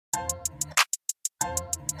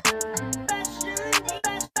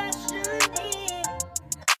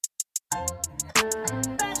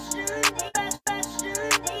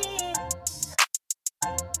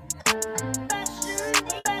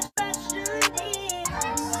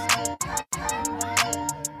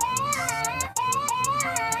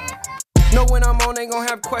when I'm on, they gon'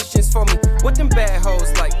 have questions for me. What them bad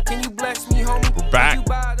hoes like? Can you bless me, homie? We're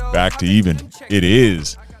back to even. It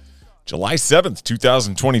is July 7th,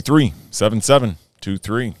 2023,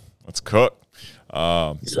 7723. Let's cook.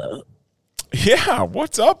 Yeah,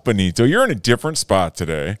 what's up, Benito? You're in a different spot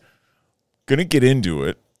today. Gonna get into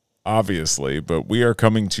it, obviously, but we are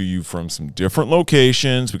coming to you from some different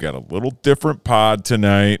locations. We got a little different pod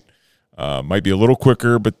tonight. Might be a little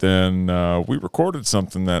quicker, but then we recorded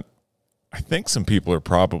something that I think some people are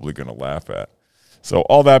probably going to laugh at. So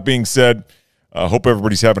all that being said, hope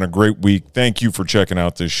everybody's having a great week. Thank you for checking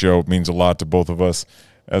out this show. It means a lot to both of us.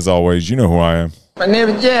 As always, you know who I am. My name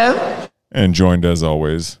is Jeff. And joined, as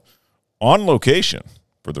always, on location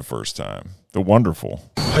for the first time, the wonderful.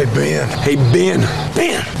 Hey, Ben. Hey, Ben.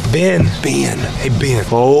 Ben. Ben. Ben. Hey, Ben.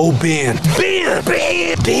 Oh, Ben. Ben.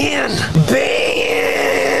 Ben. Ben.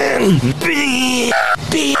 Ben. Ben.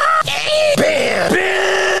 Ben. Ben.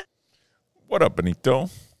 Ben. What up, Benito?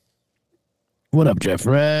 What up,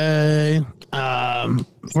 Jeffrey?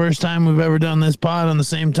 First time we've ever done this pod on the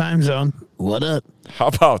same time zone. What up? How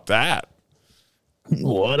about that?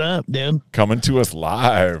 What up, dude? Coming to us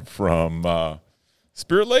live from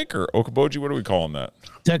Spirit Lake or Boji? What are we calling that?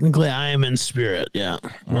 Technically, I am in Spirit, yeah.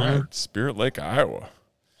 All right, Spirit Lake, Iowa.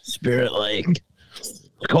 Spirit Lake. It's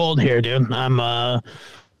cold here, dude. I'm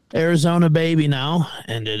Arizona baby now,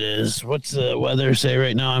 and it is, what's the weather say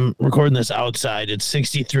right now? I'm recording this outside. It's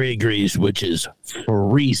 63 degrees, which is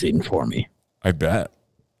freezing for me. I bet.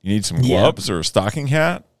 You need some gloves or a stocking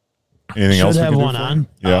hat? Anything Should else? Have one on.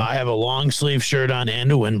 Yeah, I have a long sleeve shirt on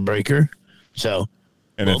and a windbreaker. So,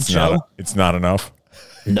 and it's not enough.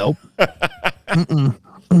 Nope.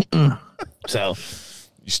 So,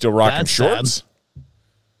 you still rocking shorts? Sad.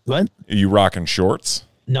 What? Are you rocking shorts?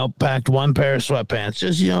 Nope. Packed one pair of sweatpants.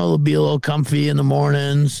 Just it'll be a little comfy in the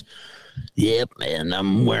mornings. Yep, and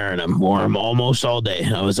I'm wearing them. Wore them almost all day.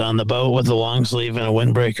 I was on the boat with a long sleeve and a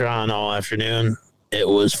windbreaker on all afternoon. It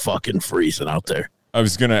was fucking freezing out there. I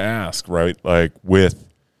was going to ask, right? Like, with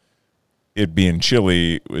it being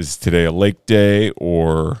chilly, was today a lake day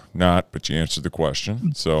or not? But you answered the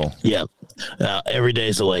question. So, yeah, every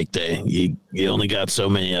day's a lake day. You only got so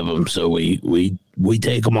many of them, so we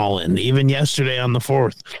take them all in. Even yesterday on the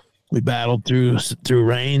 4th, we battled through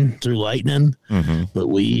rain, through lightning, but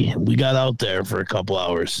we got out there for a couple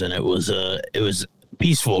hours, and it was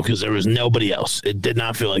peaceful because there was nobody else. It did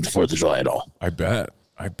not feel like the 4th of July at all. I bet,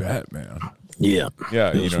 man. Yeah.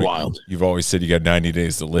 It was wild. You've always said you got 90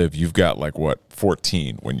 days to live. You've got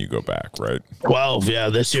 14 when you go back, right? 12. Yeah,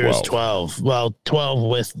 this year is 12. Well, 12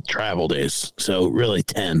 with travel days, so really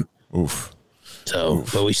 10. Oof. So,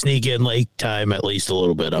 but we sneak in lake time at least a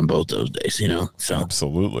little bit on both those days, So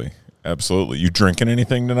absolutely. You drinking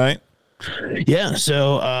anything tonight? Yeah.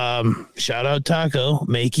 So, shout out Taco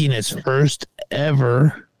making its first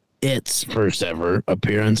ever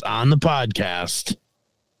appearance on the podcast.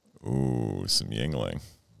 Ooh, some Yingling.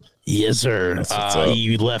 Yes, sir.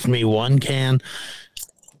 You left me one can.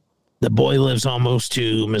 The boy lives almost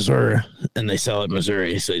to Missouri, and they sell it in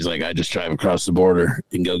Missouri. So he's like, I just drive across the border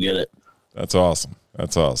and go get it. That's awesome.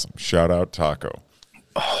 Shout out Taco,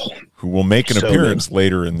 who will make an appearance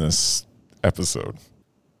later in this episode.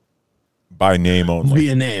 By name only.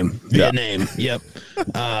 Via name. Yep.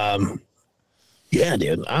 Yeah,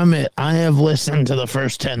 dude. I have listened to the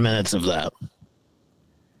first 10 minutes of that.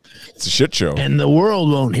 It's a shit show. And the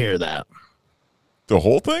world won't hear that. The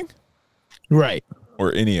whole thing? Right.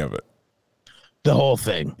 Or any of it? The whole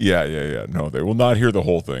thing. Yeah. No, they will not hear the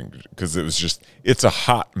whole thing because it's a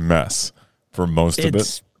hot mess for most of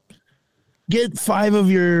it. Get five of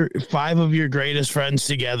your greatest friends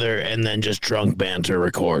together and then just drunk banter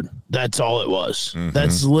record. That's all it was.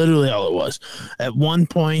 That's literally all it was. At one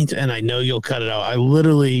point, and I know you'll cut it out, I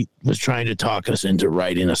literally was trying to talk us into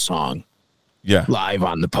writing a song. Yeah. Live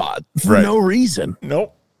on the pod for no reason.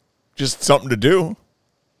 Nope. Just something to do.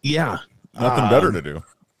 Yeah. Nothing better to do.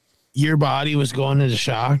 Your body was going into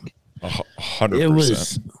shock.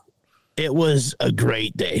 100%. It was a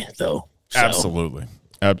great day, though. So, absolutely.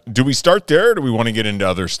 Do we start there or do we want to get into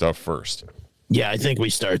other stuff first? Yeah, I think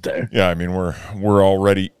we start there. Yeah, I mean, we're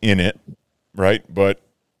already in it, right? But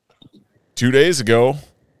 2 days ago,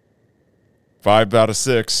 5 out of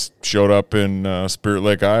 6 showed up in Spirit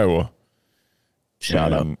Lake, Iowa.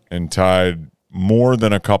 Shout out. And tied more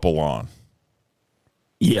than a couple on.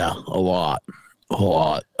 Yeah, a lot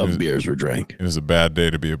of beers were drank. It was a bad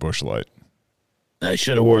day to be a Busch Light. I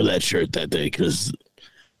should have wore that shirt that day because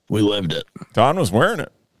we lived it. Dawn was wearing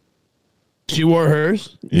it. She wore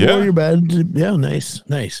hers. You wore your bed. Yeah, nice.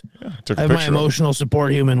 Yeah, I have my emotional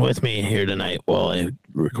support human with me here tonight while I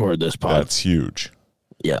record this pod. That's huge.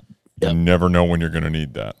 Yeah. You never know when you're going to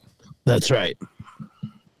need that. That's right.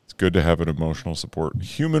 It's good to have an emotional support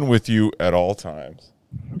human with you at all times.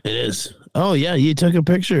 It is. Oh, yeah, you took a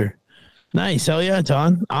picture. Nice. Hell yeah,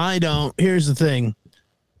 Ton. Here's the thing.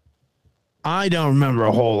 I don't remember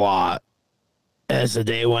a whole lot as the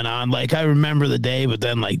day went on. Like, I remember the day, but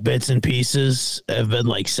then, like, bits and pieces have been,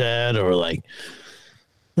 like, said, or, like,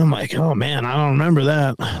 I'm like, oh, man, I don't remember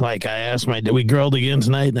that. Like, I asked we grilled again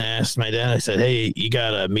tonight, and I asked my dad, I said, hey, you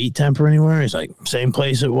got a meat temper anywhere? He's like, same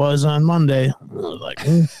place it was on Monday. I was like,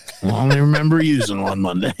 I only remember using one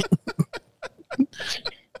Monday.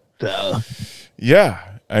 So,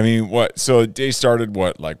 yeah. I mean, what? So, the day started,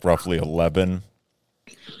 like, roughly 11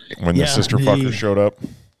 when the sister fucker showed up?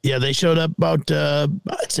 Yeah, they showed up about,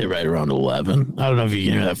 I'd say right around 11. I don't know if you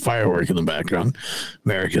can hear that firework in the background.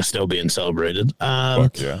 America's still being celebrated.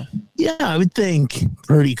 Fuck yeah. Yeah, I would think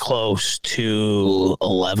pretty close to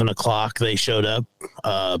 11 o'clock they showed up.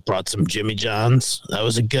 Brought some Jimmy John's. That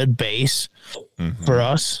was a good base for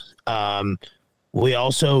us. We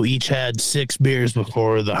also each had 6 beers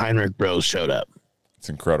before the Heinrich Bros showed up. It's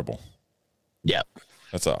incredible. Yep.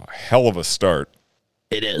 That's a hell of a start.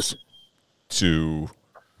 It is.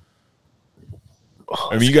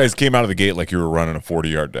 I mean, you guys came out of the gate like you were running a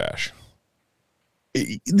 40-yard dash.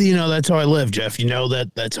 You know, that's how I live, Jeff. You know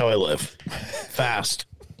that's how I live. Fast.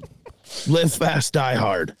 Live fast, die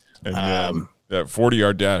hard. And that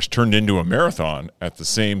 40-yard dash turned into a marathon at the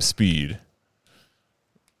same speed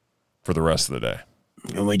for the rest of the day.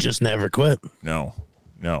 And we just never quit. No.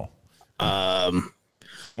 Well,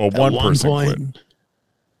 one person quit.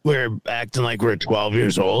 We're acting like we're 12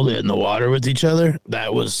 years old in the water with each other.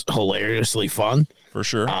 That was hilariously fun. For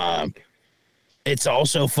sure. It's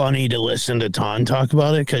also funny to listen to Ton talk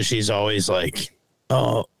about it because she's always like,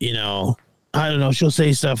 oh, you know, I don't know. She'll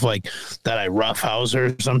say stuff like that I roughhouse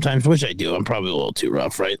her sometimes, which I do. I'm probably a little too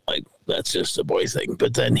rough, right? Like, that's just a boy thing.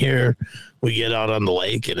 But then here we get out on the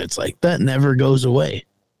lake and it's like, that never goes away.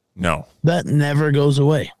 No. That never goes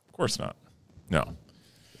away. Of course not. No.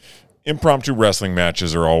 Impromptu wrestling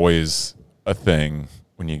matches are always a thing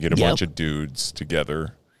when you get a bunch of dudes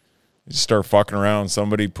together. You start fucking around.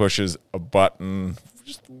 Somebody pushes a button,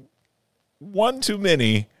 just one too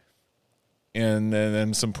many, and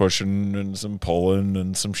then some pushing and some pulling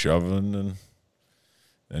and some shoving,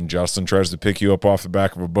 and Justin tries to pick you up off the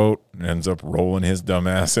back of a boat and ends up rolling his dumb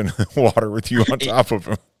ass in the water with you on top of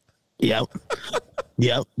him. Yep.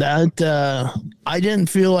 That I didn't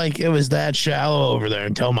feel like it was that shallow over there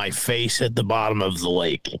until my face hit the bottom of the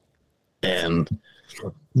lake, and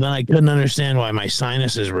then I couldn't understand why my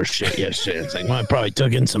sinuses were shit yesterday. It's like, well, I probably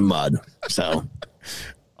took in some mud. So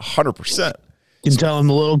 100%. You can tell I'm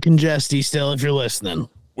a little congested still if you're listening.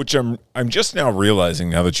 Which I'm just now realizing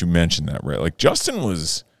now that you mentioned that, right? Like, Justin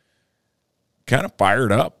was kind of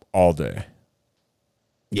fired up all day.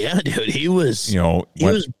 Yeah, dude, he was. He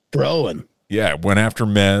was broing. Yeah, went after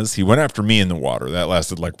Mez. He went after me in the water. That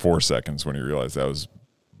lasted like 4 seconds when he realized that was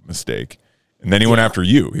a mistake. And then he went after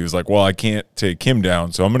you. He was like, well, I can't take him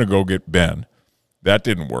down, so I'm going to go get Ben. That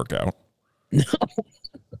didn't work out. No.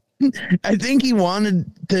 I think he wanted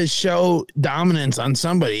to show dominance on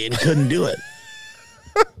somebody and couldn't do it.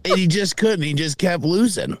 And he just couldn't. He just kept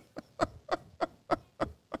losing.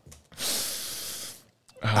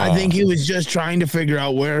 I think he was just trying to figure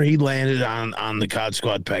out where he landed on the COD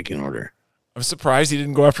Squad pecking order. I'm surprised he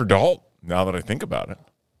didn't go after Dalt, now that I think about it.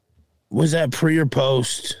 Was that pre or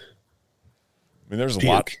post? I mean, there's a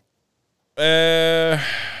lot. I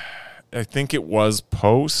think it was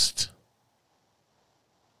post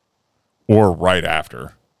or right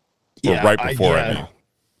after. Or right before, I mean.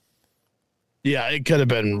 Yeah, it could have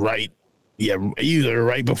been right. Yeah, either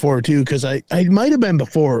right before, too, because I might have been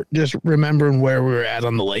before, just remembering where we were at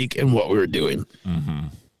on the lake and what we were doing. Mm-hmm.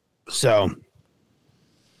 So.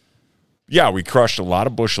 Yeah, we crushed a lot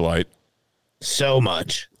of Busch Light. So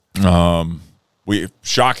much.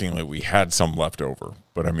 Shockingly, we had some left over.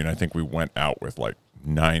 But, I mean, I think we went out with like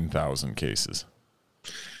 9,000 cases.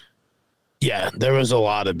 Yeah, there was a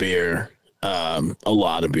lot of beer.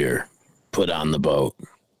 Put on the boat.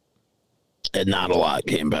 And not a lot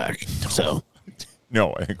came back. So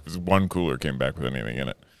no, I think it was one cooler came back with anything in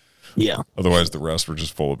it. Yeah. Otherwise, the rest were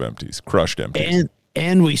just full of empties, crushed empties.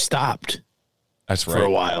 And we stopped. That's right. For a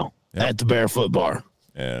while at the Barefoot Bar.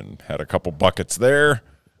 And had a couple buckets there.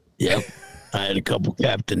 Yep. I had a couple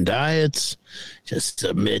Captain Diets, just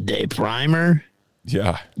a midday primer.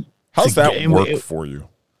 Yeah. How's that work for you?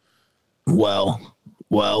 Well.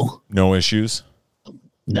 No issues?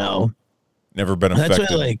 No. Never been affected.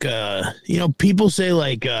 That's why, people say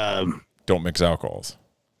don't mix alcohols.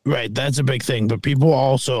 Right, that's a big thing. But people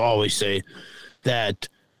also always say that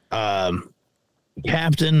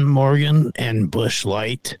Captain Morgan and Busch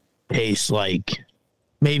Light taste like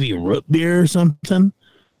maybe root beer or something.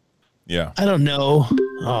 Yeah. I don't know.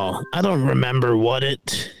 Oh, I don't remember what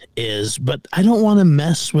it is, but I don't want to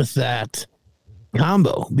mess with that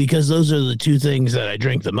combo because those are the two things that I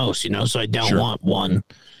drink the most, so I don't want one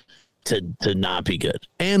to not be good.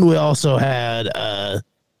 And we also had a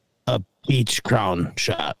peach crown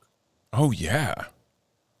shot. Oh, yeah.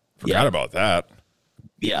 Forgot about that.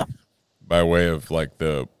 Yeah. By way of like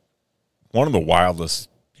one of the wildest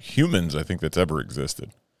humans I think that's ever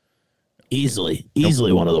existed. Easily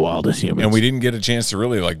one of the wildest humans. And we didn't get a chance to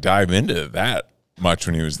really like dive into that much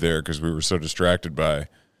when he was there because we were so distracted by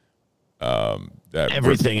that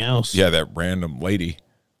everything else. Yeah, that random lady.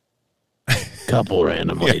 Couple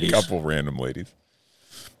random ladies. Couple random ladies.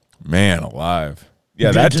 Man alive.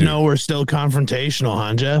 Yeah, Good to know we're still confrontational,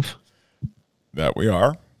 huh, Jeff? That we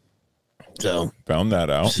are. So found that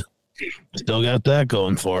out. Still got that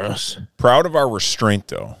going for us. Proud of our restraint,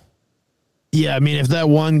 though. Yeah, I mean, if that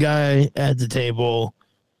one guy at the table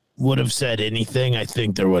would have said anything, I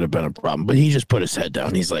think there would have been a problem. But he just put his head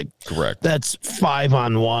down. He's like, correct. That's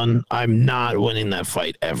 5-on-1. I'm not winning that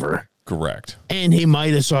fight ever. Correct. And he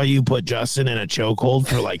might have saw you put Justin in a chokehold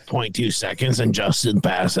for like 0.2 seconds and Justin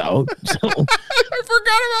pass out. So I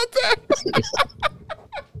forgot about that.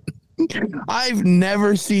 I've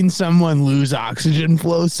never seen someone lose oxygen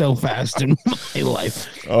flow so fast in my life.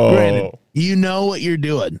 Oh. Granted, you know what you're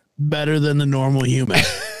doing better than the normal human.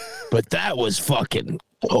 But that was fucking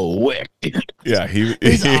quick. Yeah,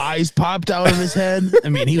 his eyes popped out of his head. I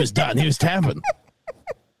mean, he was done. He was tapping.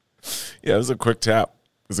 Yeah, it was a quick tap.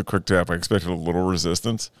 I expected a little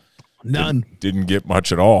resistance. None. Didn't get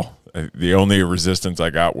much at all. The only resistance I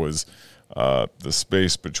got was the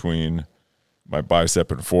space between my bicep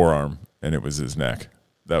and forearm, and it was his neck.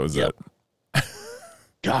 That was it.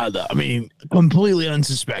 God, I mean, completely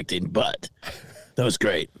unsuspecting, but that was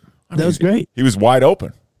great. That was great. He was wide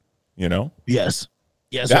open, Yes.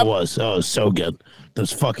 Yes, it was. Oh, it was so good. That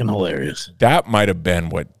was fucking hilarious. That might have been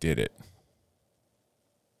what did it.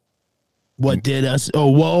 What did us? Oh,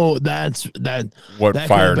 whoa! That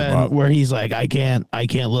fired him up. Where he's like, I can't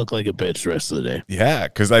look like a bitch the rest of the day. Yeah,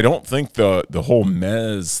 because I don't think the whole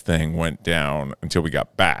Mez thing went down until we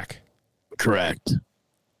got back. Correct.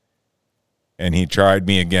 And he tried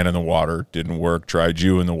me again in the water, didn't work. Tried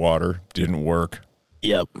you in the water, didn't work.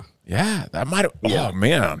 Yep. Yeah, that might have. Yeah. Oh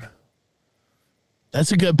man,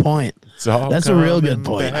 that's a good point. That's a real good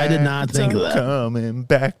point. I did not think of that. Coming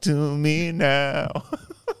back to me now.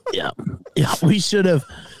 Yeah. We should have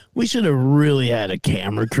really had a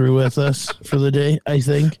camera crew with us for the day, I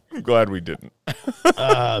think. I'm glad we didn't.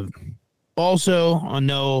 Also, I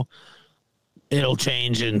know it'll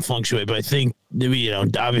change and fluctuate, but I think,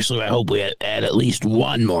 obviously I hope we add at least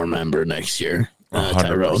one more member next year. 100%.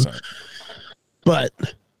 Tyrone. But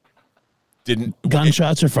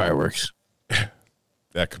gunshots or fireworks?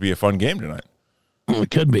 That could be a fun game tonight. It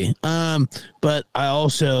could be. But I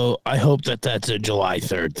hope that that's a July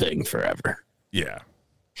 3rd thing forever. Yeah.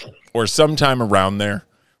 Or sometime around there,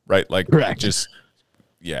 right? Like, correct.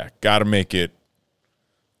 Got to make it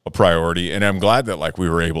a priority. And I'm glad that, like, we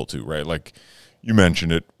were able to, right? Like, you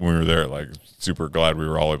mentioned it when we were there, like, super glad we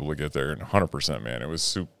were all able to get there. And 100%, man. It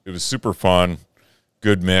was super fun,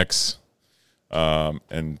 good mix.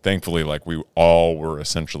 And thankfully, like, we all were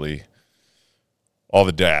essentially, all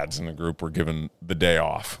the dads in the group were given the day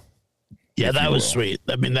off. Yeah, that was sweet.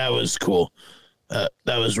 I mean, that was cool.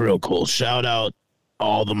 That was real cool. Shout out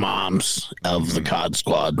all the moms of the COD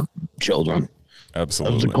Squad children.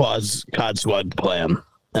 Absolutely. Of the COD Squad clan.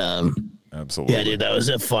 Absolutely. Yeah, dude, that was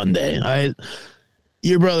a fun day.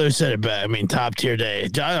 Your brother said it back. I mean, top tier day.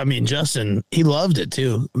 I mean, Justin, he loved it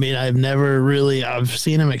too. I mean, I've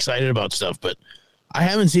seen him excited about stuff, but I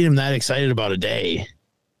haven't seen him that excited about a day,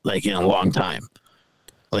 like, in a long time.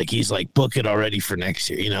 Like, he's like, book it already for next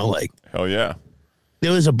year, like. Hell yeah. It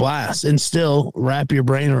was a blast. And still, wrap your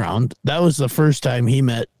brain around, that was the first time he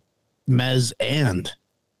met Mez and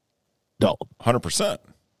Dalton. 100%.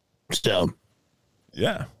 Still.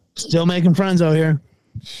 Yeah. Still making friends out here.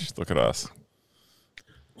 Look at us.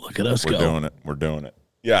 Look at us We're doing it.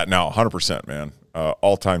 Yeah, no, 100%, man.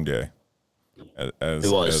 All-time day,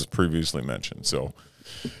 as previously mentioned. So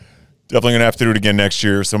definitely going to have to do it again next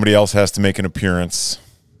year. Somebody else has to make an appearance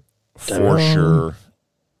for sure.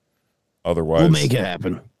 Otherwise, we'll make it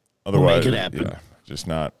happen. Yeah, just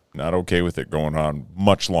not okay with it going on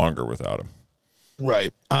much longer without him.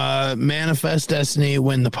 Right. Manifest Destiny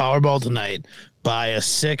win the Powerball tonight. Buy a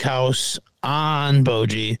sick house on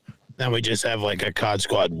Boji. Then we just have like a COD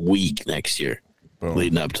Squad week next year. Boom.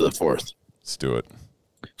 Leading up to the 4th. Let's do it.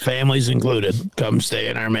 Families included. Come stay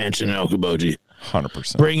in our mansion in Okoboji.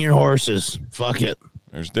 100%. Bring your horses. Fuck it.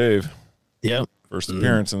 There's Dave. Yep. First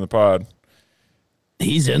appearance in the pod.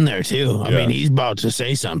 He's in there too. I Yeah. mean, he's about to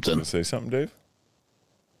say something. Wanna say something, Dave?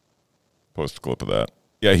 Post a clip of that.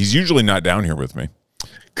 Yeah, he's usually not down here with me.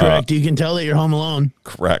 Correct. You can tell that you're home alone.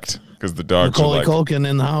 Correct. Because the dogs Macaulay are like, Culkin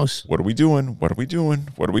in the house. what are we doing? What are we doing?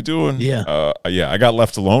 What are we doing? Yeah. I got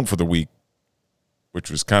left alone for the week, which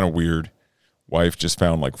was kind of weird. Wife just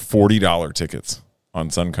found like $40 tickets on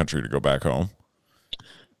Sun Country to go back home.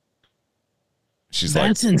 She's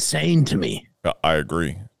That's insane to me. like, I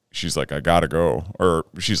agree. She's like, I gotta go. Or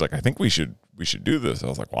she's like, I think we should do this. I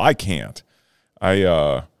was like, well, I can't.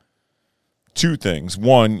 Two things.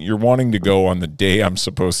 One, you're wanting to go on the day I'm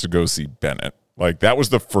supposed to go see Bennett. Like that was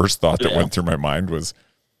the first thought that went through my mind was,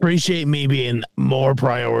 Appreciate me being more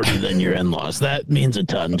priority than your in-laws. That means a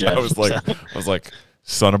ton, Jeff. I was like,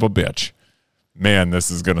 son of a bitch. Man, this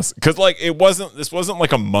is gonna, because like this wasn't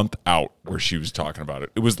like a month out where she was talking about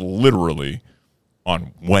it. It was literally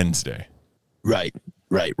on Wednesday. Right.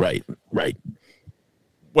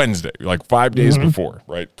 Wednesday, like 5 days before,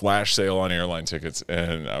 right? Flash sale on airline tickets.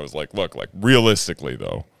 And I was like, look, like realistically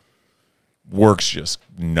though, work's just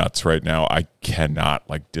nuts right now. I cannot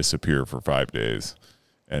like disappear for 5 days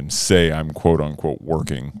and say I'm quote unquote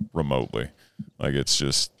working remotely. Like it's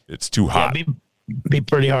too hot. Yeah, be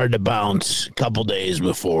pretty hard to bounce a couple days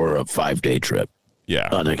before a 5-day trip. Yeah.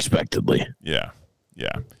 Unexpectedly. Yeah.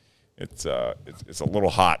 It's a little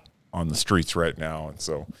hot on the streets right now. And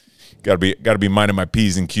so gotta be minding my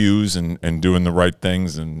P's and Q's and doing the right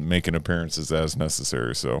things and making appearances as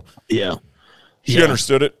necessary. So Yeah. she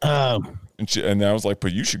understood it. Um, And I was like,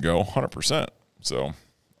 but you should go 100%. So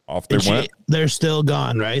off they went they're still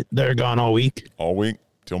gone, right? They're gone all week. all week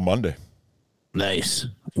till Monday. Nice.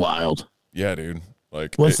 Wild. Yeah, dude.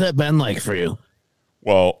 Like, What's that been like for you?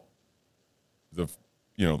 well,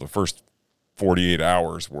 the first 48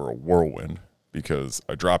 hours were a whirlwind because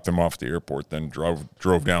I dropped them off at the airport, then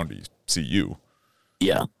drove down to see you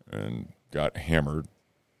Yeah. and got hammered,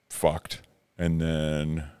 fucked, and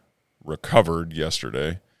then recovered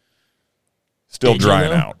yesterday. Still Did you drying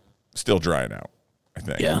though? out. Still drying out, I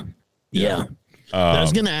think. Yeah. I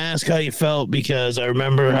was going to ask how you felt because I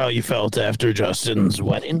remember how you felt after Justin's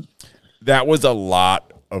wedding. That was a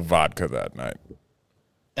lot of vodka that night.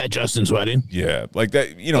 At Justin's wedding? Yeah, like that,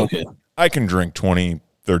 Okay. I can drink 20,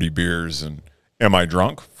 30 beers and am I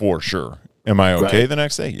drunk? For sure. Am I okay Right. the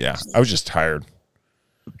next day? Yeah. I was just tired.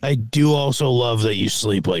 I do also love that you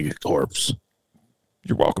sleep like a corpse.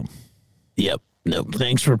 You're welcome. Yep. No,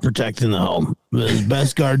 thanks for protecting the home. The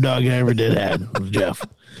best guard dog I ever did had was Jeff.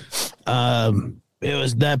 It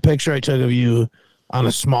was that picture I took of you on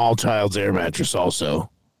a small child's air mattress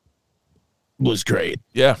also was great.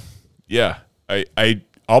 Yeah. Yeah.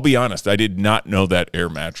 I'll be honest. I did not know that air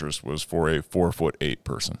mattress was for a 4'8"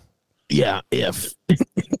 person. Yeah, if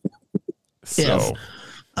So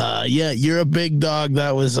yeah, you're a big dog.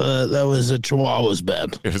 That was a Chihuahua's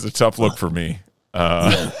bed. it was a tough look for me.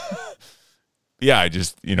 Yeah, I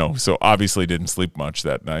just, so obviously didn't sleep much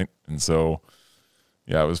that night. And so,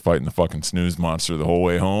 yeah, I was fighting the fucking snooze monster the whole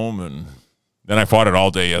way home. And then I fought it all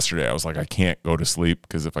day yesterday. I was like, I can't go to sleep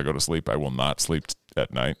because if I go to sleep, I will not sleep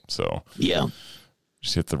at night. So Yeah.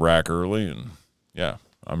 just hit the rack early and yeah,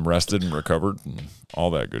 I'm rested and recovered and all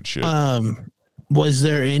that good shit. Was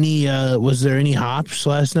there any hops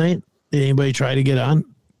last night? Did anybody try to get on?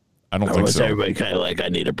 I don't Or think was so. everybody kind of like, I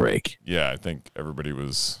need a break? Yeah, I think everybody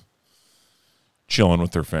was chilling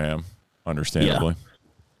with their fam, understandably.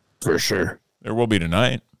 For sure. There will be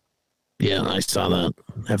tonight. Yeah, I saw that.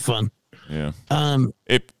 Have fun. Yeah. Um,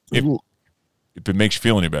 If it makes you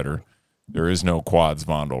feel any better, there is no quads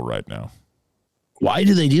Vondel right now. why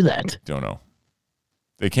do they do that? Don't know.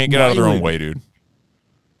 They can't get out of their own way, dude.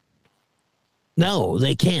 No,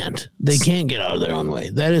 they can't. They can't get out of their own way.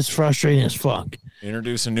 That is frustrating as fuck.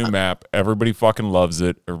 Introduce a new map. Everybody fucking loves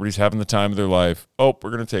it. Everybody's having the time of their life. Oh,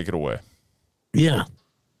 we're going to take it away. Yeah.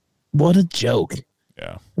 What a joke.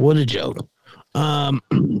 Yeah. What a joke.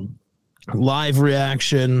 Live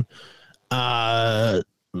reaction. I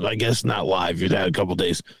guess not live. You'd had a couple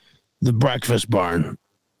days. The Breakfast Barn.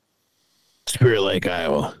 Spirit Lake,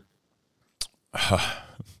 Iowa.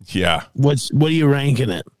 Yeah. What are you ranking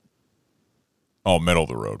it? Oh, middle of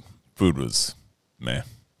the road. Food was meh.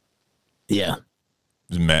 Yeah. It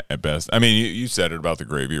was meh at best. I mean, you said it about the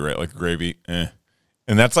gravy, right? Like the gravy, eh.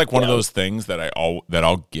 And that's like one of those things that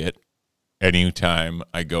I'll get anytime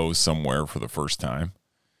I go somewhere for the first time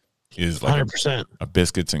is like 100%. a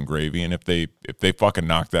biscuits and gravy. And if they fucking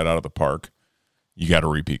knock that out of the park, you got a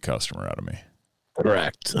repeat customer out of me.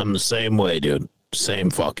 Correct. I'm the same way, dude. same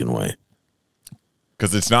fucking way.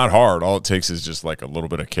 Because it's not hard. All it takes is just like a little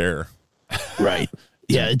bit of care. Right.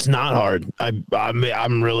 Yeah, it's not hard.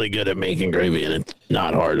 I'm really good at making gravy, and it's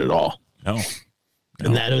not hard at all. No.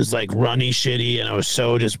 And that was like runny shitty, and I was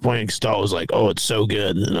so disappointed because Dahl was like, "Oh, it's so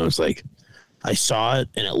good," and I was like, I saw it,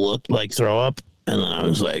 and it looked like throw up, and then I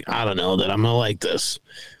was like, I don't know that I'm gonna like this.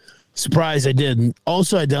 Surprised I didn't.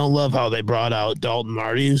 Also, I don't love how they brought out Dalton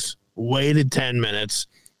Marty's, waited 10 minutes,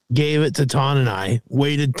 gave it to Ton and I,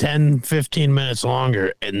 waited 10, 15 minutes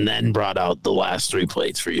longer, and then brought out the last 3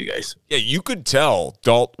 plates for you guys. Yeah, you could tell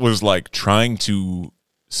Dalt was like trying to,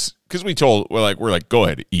 because we're like, go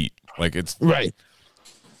ahead, eat. Like it's right.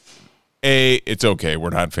 A, it's okay.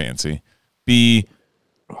 We're not fancy. B,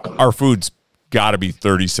 our food's got to be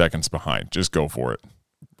 30 seconds behind. Just go for it.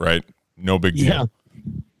 Right? No big deal. Yeah.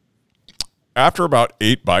 After about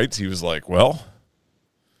 8 bites, he was like, well,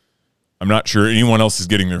 I'm not sure anyone else is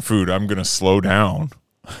getting their food. I'm going to slow down.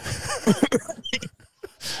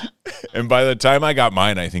 And by the time I got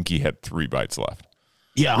mine, I think he had 3 bites left.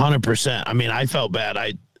 Yeah, 100%. I mean, I felt bad.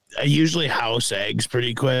 I usually house eggs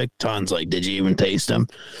pretty quick. Ton's like, did you even taste them?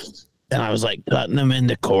 And I was like cutting them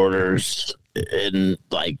into quarters and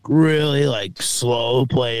like really like slow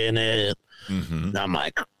playing it. Mm-hmm. And I'm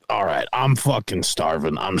like, all right, I'm fucking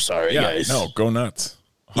starving. I'm sorry, guys. No, go nuts.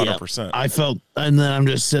 100%. Yeah, I felt, and then I'm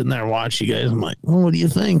just sitting there watching you guys. I'm like, well, what do you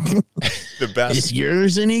think? The best. Is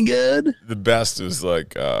yours any good? The best is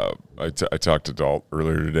like, I talked to Dalt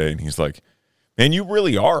earlier today, and he's like, man, you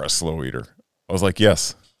really are a slow eater. I was like,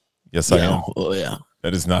 yes, I am. Oh, yeah.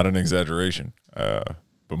 That is not an exaggeration.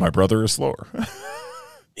 But my brother is slower.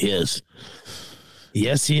 He is.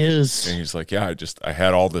 Yes, he is. And he's like, yeah, I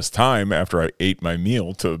had all this time after I ate my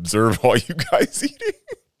meal to observe all you guys eating.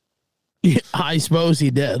 Yeah, I suppose he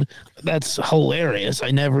did. That's hilarious.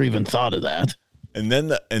 I never even thought of that. And then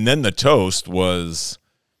the toast was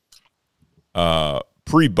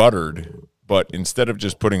pre-buttered, but instead of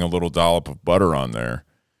just putting a little dollop of butter on there,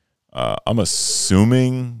 I'm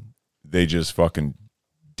assuming they just fucking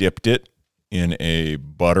dipped it in a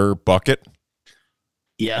butter bucket.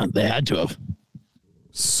 Yeah, they had to have.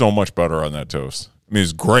 So much butter on that toast. I mean,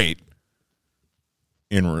 it's great.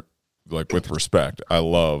 With respect, I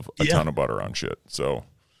love a ton of butter on shit. So,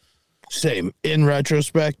 same. In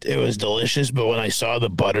retrospect, it was delicious, but when I saw the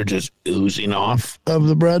butter just oozing off of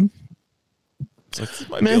the bread, it's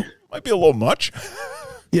like might be a little much.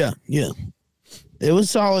 Yeah. It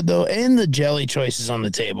was solid though, and the jelly choices on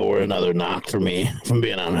the table were another knock for me, if I'm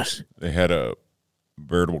being honest. They had a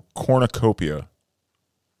veritable cornucopia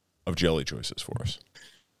of jelly choices for us.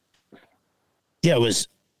 Yeah, it was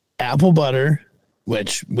apple butter,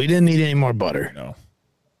 which we didn't need any more butter. No.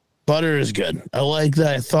 Butter is good. I like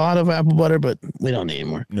that. I thought of apple butter, but we don't need any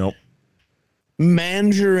more. Nope.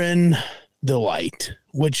 Mandarin Delight,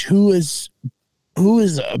 which who is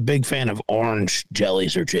a big fan of orange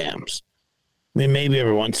jellies or jams? I mean, maybe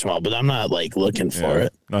every once in a while, but I'm not like looking for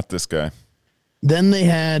it. Not this guy. Then they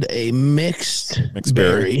had a mixed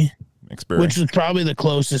berry. Mixed berry. Which was probably the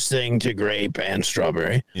closest thing to grape and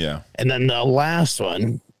strawberry. Yeah. And then the last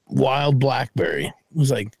one, wild blackberry. I was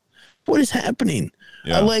like, what is happening?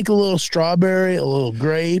 Yeah. I like a little strawberry, a little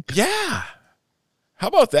grape. Yeah. How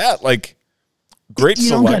about that? Like, great you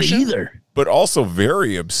selection, don't got either. But also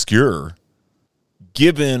very obscure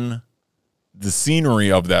given the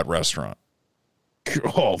scenery of that restaurant.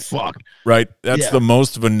 Oh, fuck. Right? That's the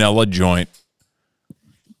most vanilla joint,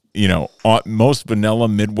 most vanilla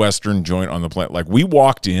Midwestern joint on the planet. Like, we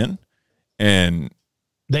walked in and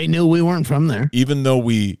they knew we weren't from there. Even though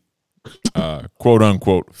we, quote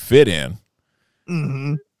unquote, fit in,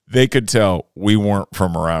 they could tell we weren't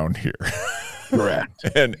from around here. Correct.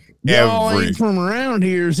 And y'all ain't from around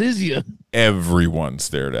here, is you? Everyone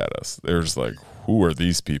stared at us. There's like, who are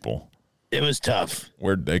these people? It was tough.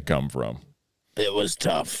 Where'd they come from? It was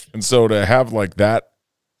tough. And so to have like that,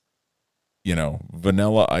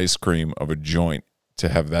 vanilla ice cream of a joint, to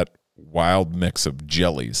have that wild mix of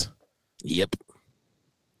jellies. Yep.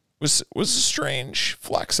 Was a strange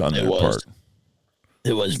flex on their part.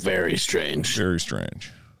 It was very strange. Very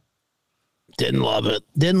strange. Didn't love it,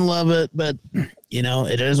 but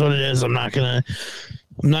it is what it is. I'm not gonna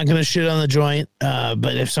shit on the joint.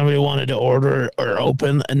 But if somebody wanted to order or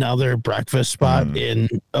open another breakfast spot in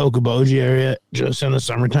Boji area just in the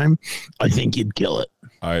summertime, I think you'd kill it.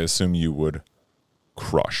 I assume you would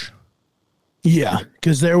crush. Yeah,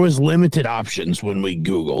 because there was limited options when we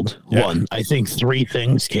Googled. Yeah. One, I think 3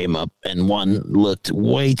 things came up, and one looked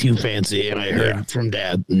way too fancy, and I heard from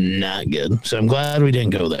Dad, not good. So I'm glad we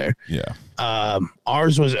didn't go there. Yeah.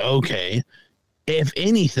 Ours was okay. if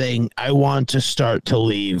anything, I want to start to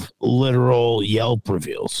leave literal Yelp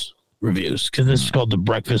reviews because this is called the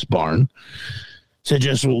Breakfast Barn. So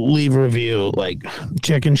just leave a review, like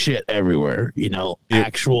chicken shit everywhere,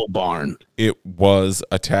 actual barn. It was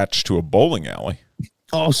attached to a bowling alley.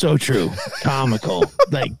 Also true. Comical.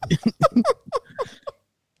 Like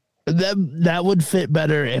that would fit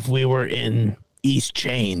better if we were in East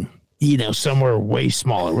Chain, somewhere way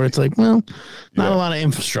smaller where it's like, well, not a lot of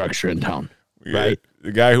infrastructure in town. Right.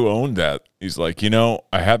 The guy who owned that, he's like, I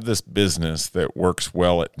have this business that works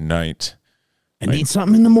well at night. I need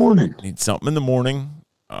something in the morning.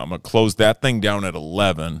 I'm going to close that thing down at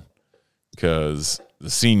 11 because the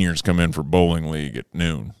seniors come in for bowling league at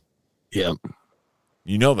noon. Yep.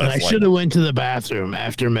 That's and I should have went to the bathroom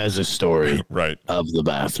after Mez's story right. of the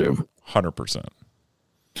bathroom. 100%.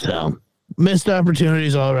 So missed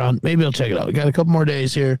opportunities all around. Maybe I'll check it out. We got a couple more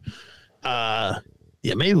days here.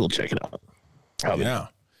 Maybe we'll check it out. Probably. Yeah.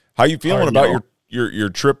 How you feeling about your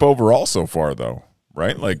trip overall so far, though?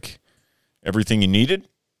 Right? Like everything you needed?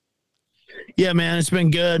 Yeah, man, it's been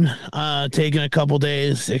good. Taking a couple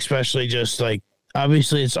days, especially just like,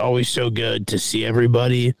 obviously it's always so good to see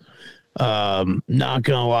everybody. Not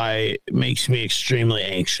gonna lie, it makes me extremely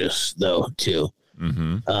anxious though, too.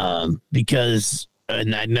 Mm-hmm. Because,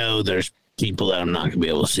 and I know there's people that I'm not gonna be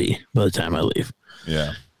able to see by the time I leave.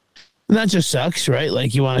 Yeah. And that just sucks, right?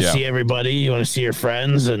 Like you want to see everybody, you want to see your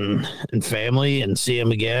friends and family and see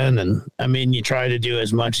them again. And I mean, you try to do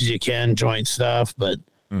as much as you can, joint stuff, but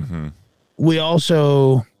we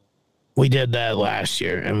did that last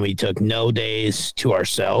year and we took no days to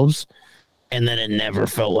ourselves and then it never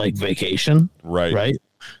felt like vacation. Right. Right.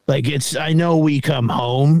 Like I know we come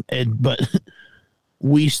home but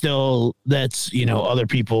we still, that's, other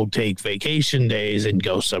people take vacation days and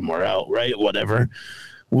go somewhere else, right? Whatever.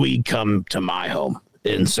 We come to my home.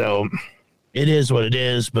 And so it is what it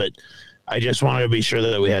is, but I just wanted to be sure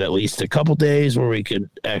that we had at least a couple days where we could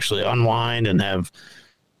actually unwind and have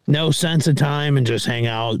no sense of time and just hang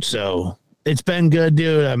out. So it's been good,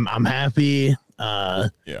 dude. I'm happy.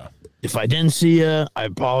 If I didn't see you, I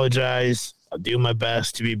apologize. I'll do my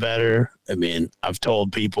best to be better. I mean, I've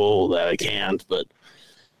told people that I can't, but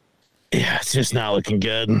yeah, it's just not looking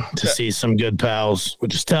good to see some good pals,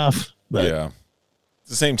 which is tough. But yeah. At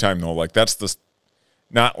the same time, though, like that's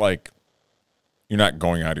not like you're not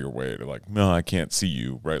going out of your way to like, no, I can't see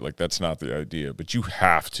you, right? Like that's not the idea. But you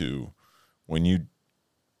have to, when you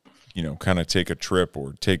kind of take a trip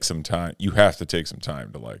or take some time, you have to take some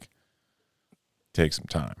time to like take some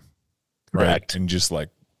time. Correct. Right? And just like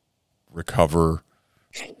recover,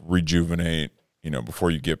 rejuvenate,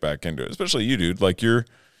 before you get back into it. Especially you, dude. Like you're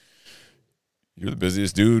the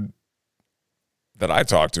busiest dude that I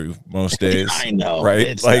talk to most days. I know. Right?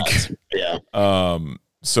 It's like nuts. Yeah.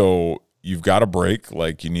 So you've got a break,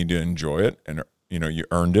 like you need to enjoy it and you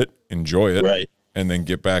earned it, enjoy it. Right. And then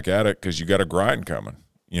get back at it because you got a grind coming,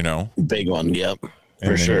 Big one, yep.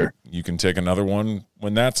 And for sure. You can take another one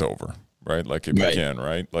when that's over, right? Like if you can,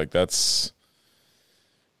 right? Like that's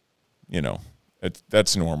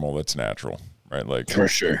that's normal, that's natural, right? Like for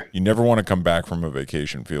sure. You never want to come back from a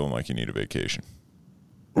vacation feeling like you need a vacation.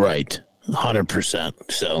 Right.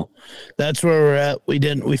 100%. So that's where we're at.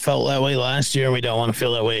 We felt that way last year. We don't want to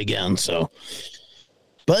feel that way again. So,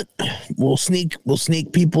 but we'll sneak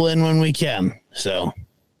people in when we can. So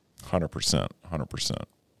 100%.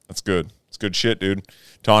 That's good. It's good shit, dude.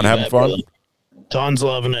 Ton having fun? Brother. Ton's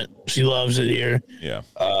loving it. She loves it here. Yeah.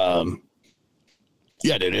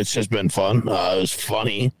 Yeah, dude, it's just been fun. It was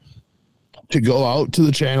funny to go out to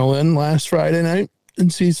the Channel Inn last Friday night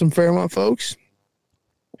and see some Fairmont folks.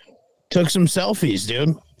 Took some selfies,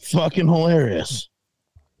 dude. Fucking hilarious.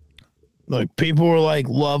 Like, people were like,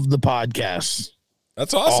 love the podcast.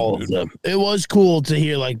 That's awesome, All dude. of them. It was cool to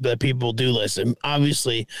hear, like, that people do listen.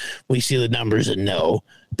 Obviously, we see the numbers and know,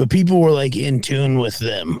 but people were, like, in tune with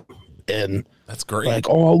them. And that's great. Like,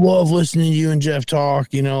 oh, I love listening to you and Jeff talk.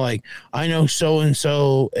 Like, I know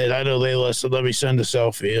so-and-so, and I know they listen. Let me send a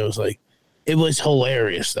selfie. It was like, it was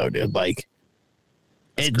hilarious, though, dude. Like,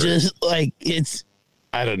 that's it great. Just, like, it's,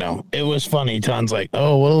 I don't know. It was funny. Ton's like,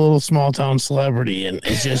 oh, what a little small town celebrity. And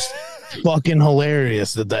it's just fucking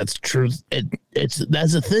hilarious that's true.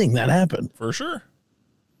 That's a thing that happened. For sure.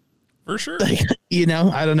 Like,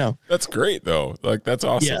 I don't know. That's great, though. Like, that's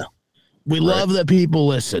awesome. Yeah. We love that people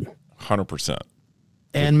listen. 100%.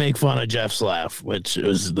 And make fun of Jeff's laugh, which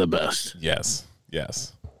is the best. Yes.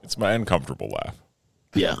 It's my uncomfortable laugh.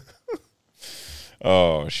 Yeah.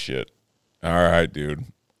 Oh, shit. All right, dude.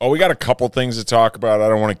 Oh, we got a couple things to talk about. I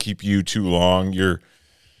don't want to keep you too long.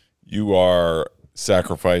 You are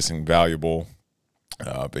sacrificing valuable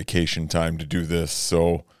vacation time to do this.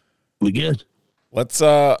 So We good. let's,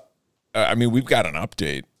 we've got an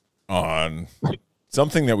update on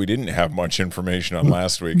something that we didn't have much information on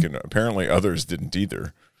last week, and apparently others didn't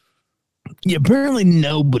either. Yeah, apparently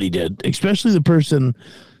nobody did, especially the person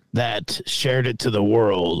that shared it to the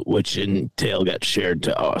world, which in tail got shared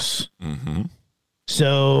to us. Mm-hmm.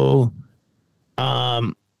 So,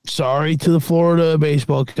 sorry to the Florida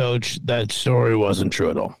baseball coach. That story wasn't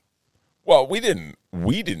true at all. Well, we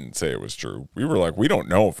didn't say it was true. We were like, we don't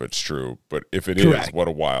know if it's true, but if it Correct. is, what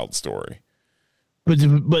a wild story.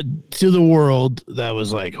 But to the world, that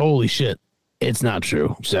was like, holy shit, it's not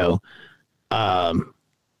true. So,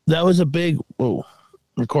 that was a big. Whoa,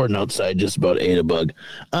 recording outside, just about ate a bug.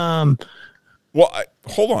 Well,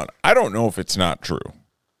 hold on. I don't know if it's not true.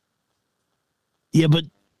 Yeah, but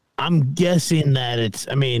I'm guessing that it's.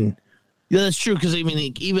 I mean, yeah, that's true because I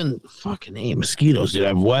mean, even fucking mosquitoes, dude. I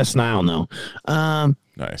have West Nile now.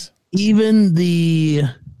 Nice. Even the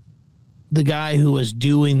guy who was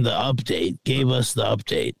doing the update gave us the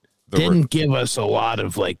update. Didn't give us a lot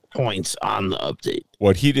of like points on the update.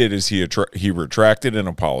 What he did is he retracted and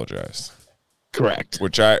apologized. Correct.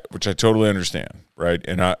 Which I totally understand, right?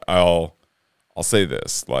 And I'll say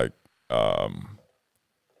this, like, and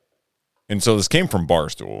so this came from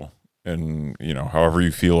Barstool, and however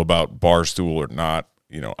you feel about Barstool or not,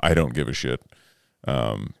 I don't give a shit.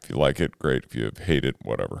 If you like it, great. If you hate it,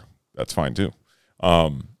 whatever, that's fine too.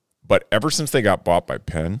 But ever since they got bought by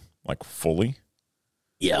Penn, like fully,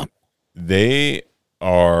 yeah, they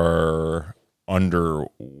are under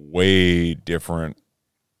way different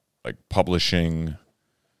like publishing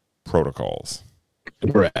protocols.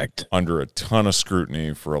 Correct. Under a ton of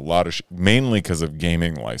scrutiny for a lot of mainly because of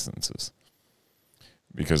gaming licenses,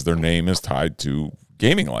 because their name is tied to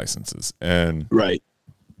gaming licenses. And right,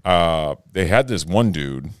 they had this one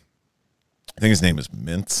dude, I think his name is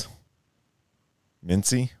Mincy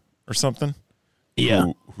or something. Yeah,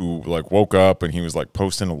 who like woke up and he was like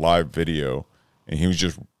posting a live video and he was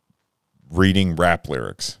just reading rap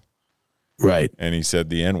lyrics. Right. And he said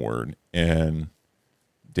the N-word, and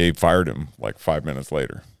Dave fired him like 5 minutes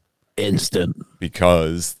later. Instant.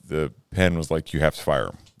 Because the Penn was like, you have to fire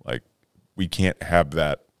him. Like, we can't have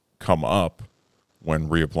that come up when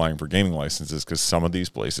reapplying for gaming licenses, because some of these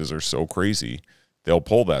places are so crazy. They'll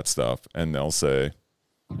pull that stuff and they'll say,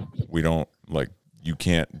 we don't, like, you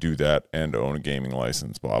can't do that and own a gaming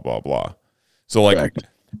license, blah, blah, blah. So, like, correct.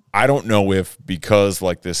 I don't know if because,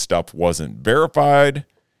 like, this stuff wasn't verified,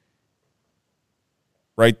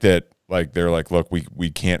 right, that, like, they're like, look,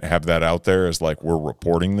 we can't have that out there as, like, we're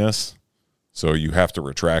reporting this, so you have to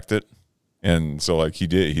retract it. And so, like,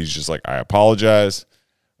 he's just like, I apologize.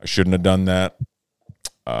 I shouldn't have done that.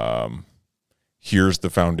 Here's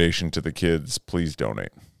the foundation to the kids. Please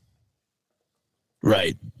donate.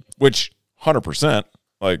 Right. Which, 100%,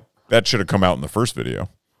 like, that should have come out in the first video.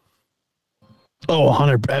 Oh,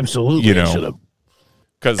 100, absolutely. Should have.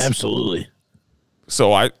 Absolutely.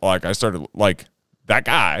 So I started, like, that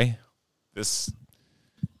guy, the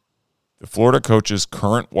Florida coach's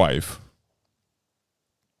current wife,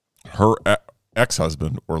 her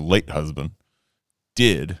ex-husband or late husband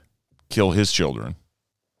did kill his children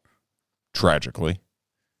tragically,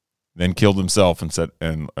 then killed himself and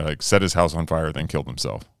set his house on fire, then killed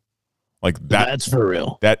himself. Like that. That's for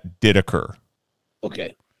real. That did occur.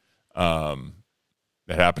 Okay. That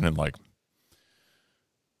happened in like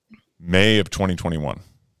May of 2021.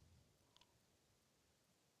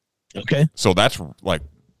 Okay. So that's like,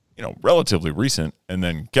 relatively recent. And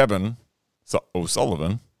then Kevin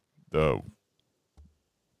O'Sullivan, the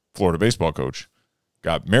Florida baseball coach,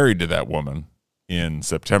 got married to that woman in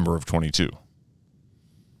September of 22.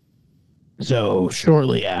 So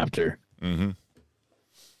shortly after. Mm-hmm.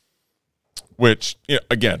 Which,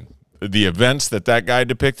 again, the events that guy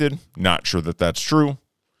depicted, not sure that that's true.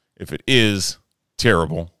 If it is,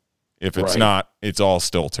 terrible. If it's not, it's all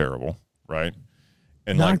still terrible, right?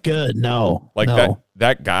 And not like, good, no. Like no.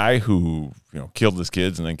 that guy who killed his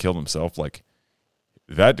kids and then killed himself, like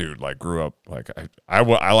that dude like grew up like I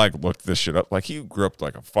like looked this shit up. Like he grew up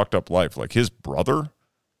like a fucked up life. Like his brother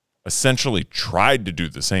essentially tried to do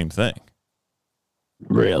the same thing.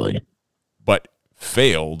 Really? But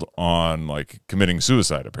failed on like committing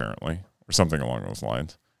suicide apparently or something along those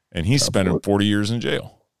lines. And he's spending 40 years in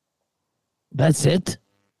jail. That's it?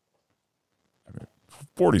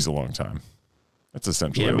 40's a long time. That's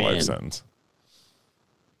essentially a life sentence.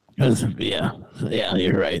 Yeah,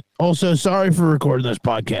 you're right. Also, sorry for recording this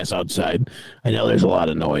podcast outside. I know there's a lot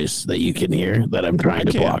of noise that you can hear that I'm trying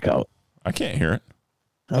to block out. I can't hear it.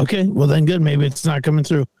 Okay, well then good. Maybe it's not coming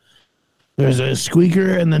through. There's a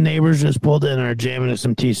squeaker, and the neighbors just pulled in and are jamming to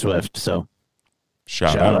some T Swift. So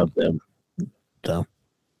Shout shout out. out them. So,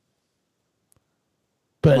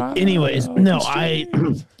 but anyways, no,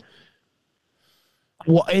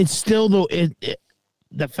 well, it's still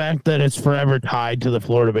the fact that it's forever tied to the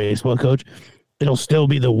Florida baseball coach. It'll still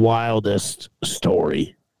be the wildest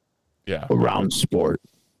story Yeah. around sport.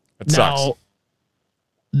 It sucks. Now,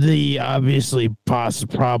 the obviously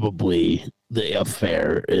probably the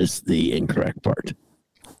affair is the incorrect part.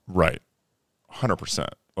 Right. 100%.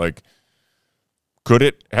 Like, could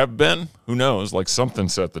it have been? Who knows? Like, something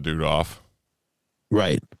set the dude off.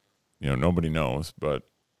 Right. Nobody knows, but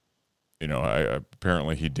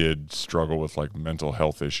apparently he did struggle with like mental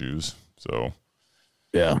health issues. So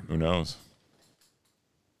Yeah. who knows?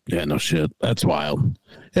 Yeah, no shit. That's wild.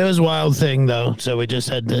 It was a wild thing though. So we just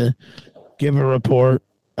had to give a report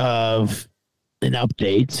of an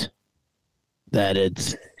update that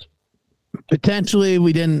it's potentially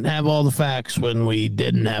we didn't have all the facts when we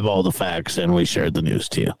didn't have all the facts and we shared the news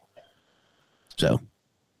to you. So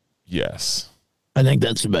Yes. I think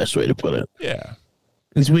that's the best way to put it. Yeah.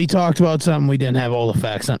 Because we talked about something we didn't have all the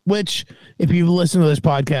facts on, which, if you listen to this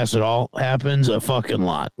podcast at all, happens a fucking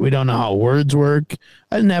lot. We don't know how words work.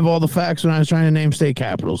 I didn't have all the facts when I was trying to name state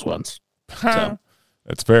capitals once. So.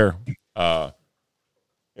 That's fair. Yeah,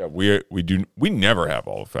 we never have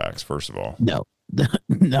all the facts, first of all. No.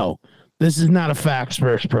 No. This is not a facts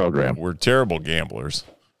first program. We're terrible gamblers,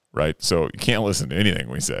 right? So you can't listen to anything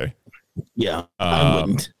we say. Yeah, I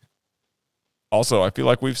wouldn't. Also, I feel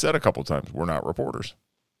like we've said a couple times we're not reporters.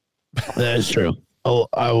 That is true. Oh,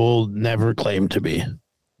 I will never claim to be.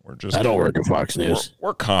 We're just I don't work at Fox News.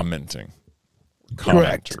 We're commenting. We're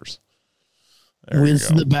Correct. Commenters. There This you is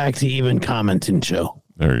go. the back to even commenting show.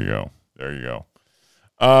 There you go. There you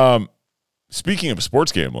go. Speaking of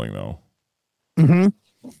sports gambling, though,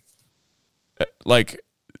 like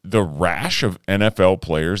the rash of NFL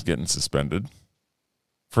players getting suspended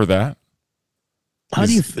for that. How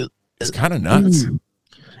do you feel? It's kind of nuts.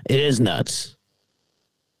 It is nuts.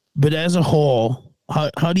 But as a whole,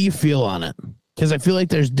 how do you feel on it? Because I feel like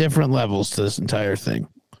there's different levels to this entire thing,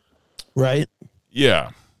 right? Yeah.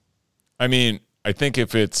 I mean, I think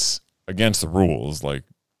if it's against the rules, like,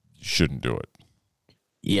 you shouldn't do it.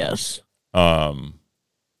 Yes. I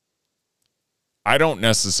don't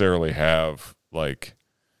necessarily have, like,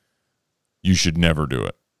 you should never do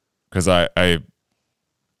it. Because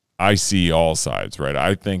I see all sides, right?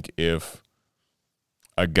 I think if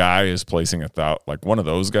a guy is placing like one of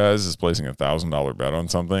those guys is placing $1,000 bet on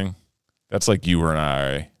something, that's like you and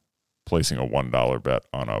I placing a $1 bet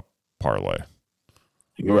on a parlay.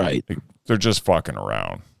 Right. Like, they're just fucking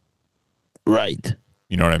around. Right.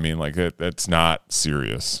 You know what I mean? Like that's not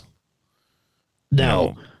serious.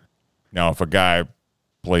 No. Now, if a guy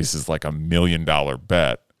places like $1 million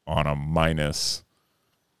bet on a minus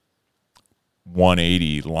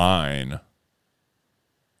 180 line,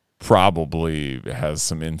 probably has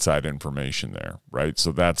some inside information there, right?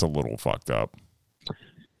 So that's a little fucked up.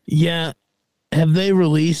 Yeah. Have they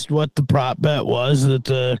released what the prop bet was that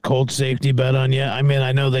the Colts safety bet on yet? I mean,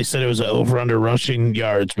 I know they said it was an over-under rushing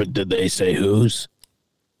yards, but did they say whose?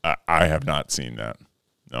 I have not seen that.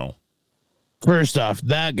 No. First off,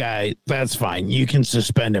 that guy, that's fine. You can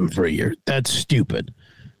suspend him for a year. That's stupid.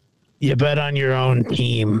 You bet on your own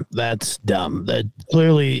team. That's dumb. That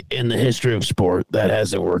clearly in the history of sport, that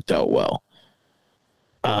hasn't worked out well.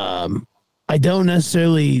 I don't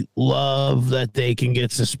necessarily love that they can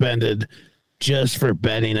get suspended just for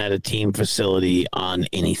betting at a team facility on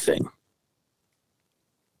anything.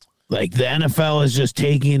 Like the NFL is just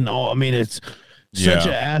taking all, I mean, it's such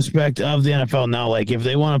an aspect of the NFL now. Like if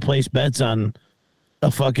they want to place bets on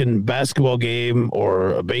a fucking basketball game or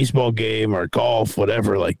a baseball game or golf,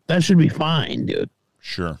 whatever, like that should be fine, dude.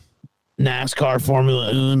 Sure. NASCAR,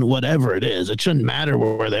 Formula One, whatever it is. It shouldn't matter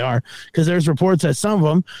where they are because there's reports that some of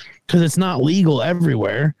them, because it's not legal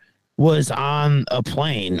everywhere, was on a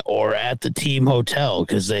plane or at the team hotel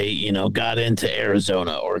because they, got into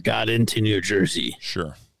Arizona or got into New Jersey.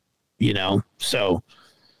 Sure. So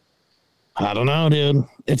I don't know, dude.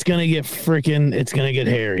 It's going to get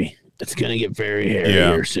hairy. It's going to get very hairy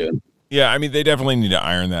here soon. Yeah, I mean, they definitely need to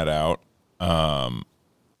iron that out.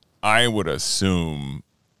 I would assume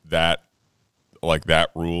that, like, that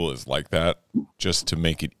rule is like that just to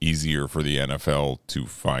make it easier for the NFL to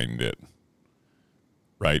find it,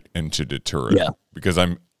 right, and to deter it. Yeah. Because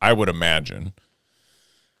I would imagine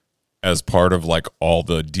as part of, like, all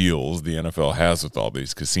the deals the NFL has with all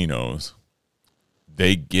these casinos,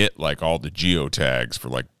 they get, like, all the geotags for,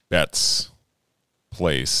 like, bets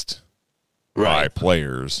placed by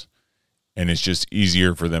players, And it's just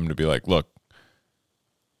easier for them to be like, look,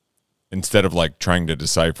 instead of like trying to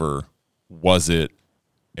decipher, was it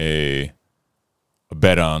a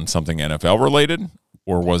bet on something NFL related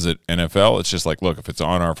or was it NFL? It's just like, look, if it's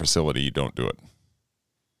on our facility, you don't do it.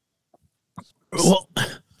 Well,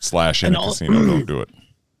 Slash in a casino, don't do it.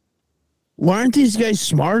 Why aren't these guys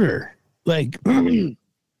smarter? Like,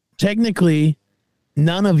 technically,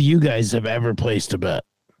 none of you guys have ever placed a bet.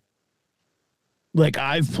 Like,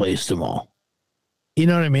 I've placed them all. You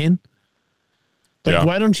know what I mean? Like, Yeah.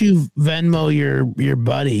 why don't you Venmo your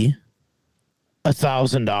buddy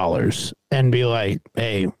 $1,000 and be like,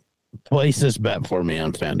 hey, place this bet for me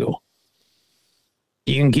on FanDuel.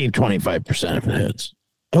 You can keep 25% if it hits.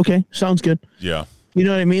 Okay, sounds good. Yeah. You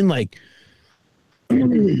know what I mean? Like, I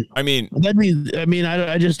mean,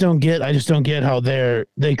 I just don't get how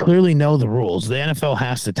they clearly know the rules. The NFL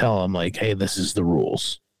has to tell them like, hey, this is the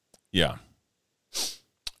rules. yeah.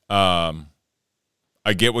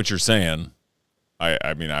 I get what you're saying.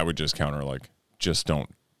 I mean, I would just counter like, just don't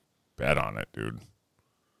bet on it, dude.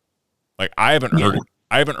 Like I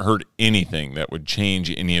haven't heard anything that would change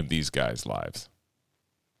any of these guys' lives.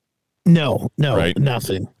 No, Right?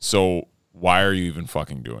 nothing. So why are you even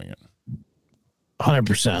fucking doing it?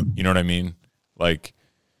 100%. You know what I mean? Like,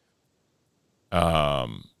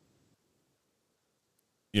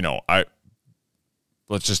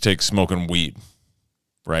 let's just take smoking weed,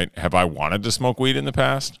 right? Have I wanted to smoke weed in the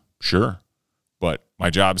past? Sure. But my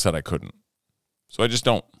job said I couldn't. So I just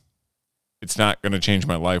don't. It's not going to change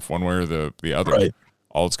my life one way or the other. Right.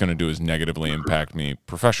 All it's going to do is negatively impact me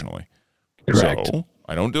professionally. Correct. So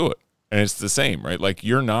I don't do it. And it's the same, right? Like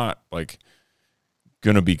you're not like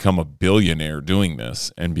going to become a billionaire doing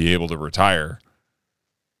this and be able to retire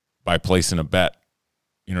by placing a bet.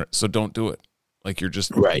 So don't do it. Like you're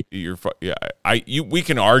just right. We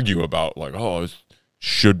can argue about like, oh, it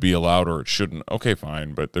should be allowed or it shouldn't. Okay,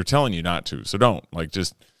 fine, but they're telling you not to. So don't. Like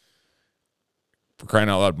just for crying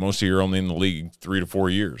out loud, most of you are only in the league 3 to 4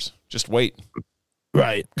 years. Just wait.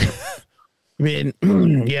 Right. I mean,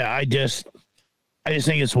 yeah, I just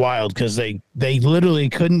think it's wild because they literally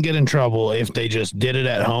couldn't get in trouble if they just did it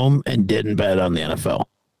at home and didn't bet on the NFL.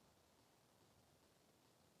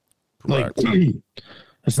 Correct. Like,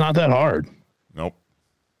 it's not that hard. Nope.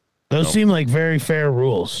 Those seem like very fair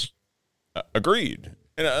rules. Agreed.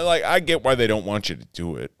 And I get why they don't want you to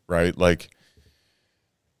do it, right? Like,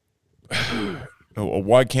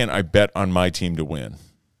 why can't I bet on my team to win?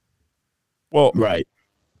 Well, right.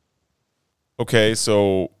 Okay,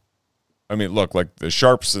 so I mean, look, like the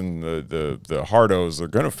Sharps and the Hardos are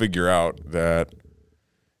going to figure out that,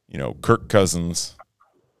 Kirk Cousins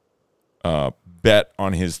bet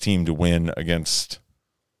on his team to win against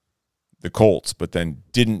the Colts, but then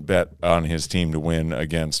didn't bet on his team to win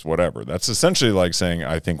against whatever. That's essentially like saying,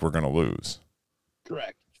 I think we're going to lose.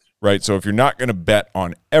 Correct. Right? So if you're not going to bet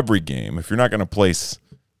on every game, if you're not going to place,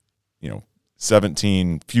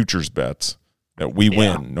 17 futures bets that we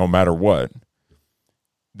win no matter what,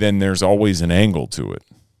 then there's always an angle to it.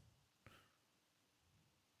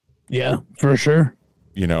 Yeah, for sure.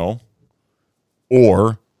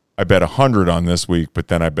 Or I bet 100 on this week, but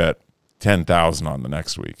then I bet 10,000 on the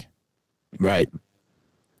next week. Right.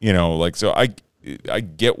 So I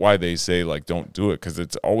get why they say like don't do it because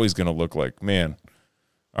it's always going to look like, man,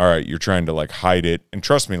 all right, you're trying to like hide it. And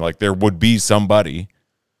trust me, like there would be somebody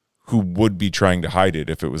who would be trying to hide it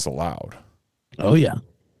if it was allowed. Oh yeah,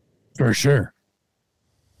 for sure.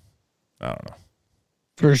 I don't know.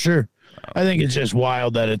 For sure. I think it's just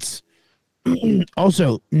wild that it's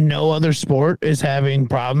also no other sport is having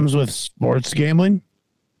problems with sports gambling.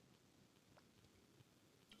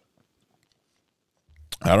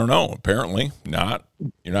 I don't know. Apparently not.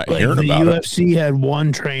 You're not Like hearing the about UFC had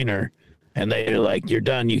one trainer and they're like, you're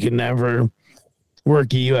done. You can never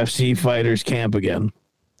work a UFC fighter's camp again.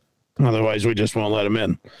 Otherwise, we just won't let him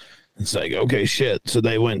in. It's like, okay, shit. So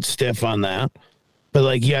they went stiff on that. But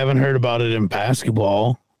like, you haven't heard about it in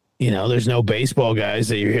basketball. There's no baseball guys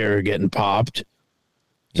that you hear are getting popped.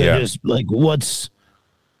 So just like, what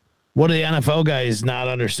do the NFL guys not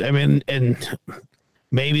understand? I mean, and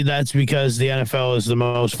maybe that's because the NFL is the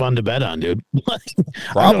most fun to bet on, dude.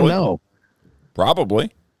 I don't know.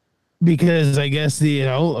 Probably. Because I guess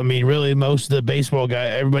really most of the baseball guy,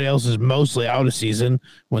 everybody else is mostly out of season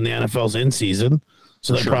when the NFL's in season.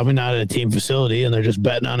 So they're probably not at a team facility and they're just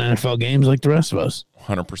betting on NFL games like the rest of us.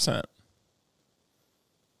 100%.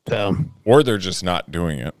 So, or they're just not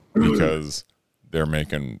doing it because they're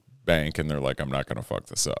making bank and they're like, I'm not going to fuck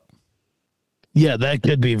this up. Yeah, that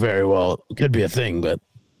could be could be a thing, but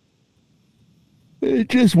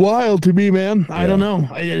it's just wild to me, man. I don't know.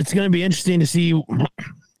 It's going to be interesting to see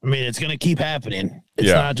I mean, it's going to keep happening. It's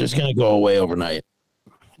Yeah. not just going to go away overnight.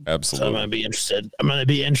 So I'm Absolutely. going to be interested. I'm going to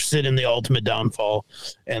be interested in the ultimate downfall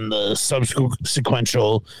and the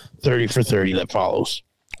sequential 30 for 30 that follows.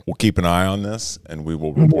 We'll keep an eye on this, and we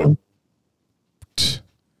will report.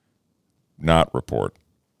 Not report.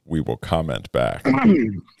 We will comment back.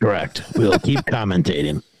 Correct. We'll keep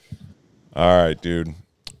commentating. All right, dude.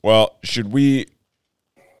 Well,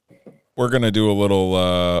 we're going to do a little,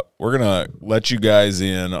 we're going to let you guys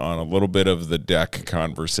in on a little bit of the deck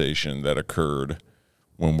conversation that occurred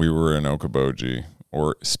when we were in Okoboji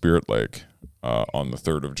or Spirit Lake on the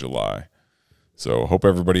 3rd of July. So hope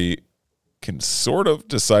everybody can sort of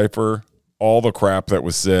decipher all the crap that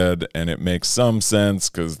was said, and it makes some sense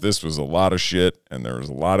because this was a lot of shit and there was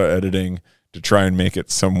a lot of editing to try and make it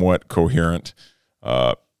somewhat coherent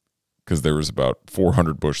because there was about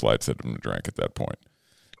 400 Busch Lights that had been drank at that point.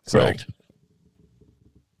 So Correct.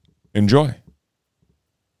 Enjoy.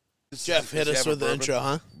 Jeff, hit us with the intro,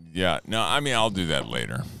 huh? Yeah, no, I mean, I'll do that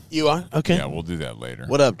later. You are? Okay. Yeah, we'll do that later.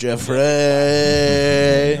 What up, Jeffrey?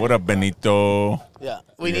 What up, Benito? Yeah,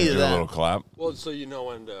 we You needed do a that. little clap. Well, so you know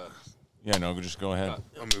when to. Yeah, no, just go ahead.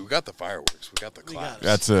 I mean, we got the fireworks. We got the clap.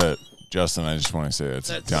 That's a Justin. I just want to say it's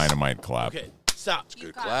a That's- dynamite clap. Okay, stop.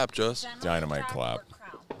 Good clap, Just. Dynamite clap.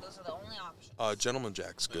 Those are the only options. Gentleman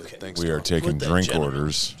Jack's good. Thanks. We are Tom. taking Put that drink gentleman.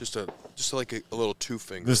 orders. Just like a little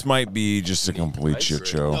 2-finger. This might be just a complete shit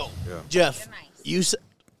show. No, Yeah. Jeff, Nice. you said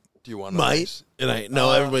Do you want might, ice? and I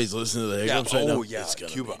know everybody's listening to the Yeah. hiccups right now. Oh yeah. It's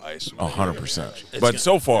gonna Cuba ice. 100%. But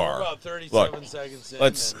so far, look, seconds in.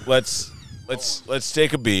 let's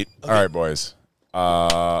take a beat. All right, boys.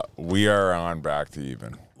 We are on Back to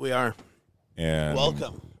Even. We are. And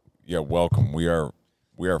Welcome. Yeah, welcome. We are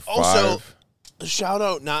Also, five. shout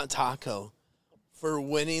out Not Taco for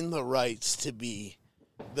winning the rights to be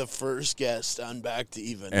the first guest on Back to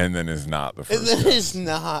Even. And then is not the And first. that guest. is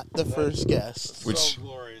not the first guest. Which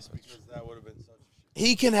glorious because that would have been such.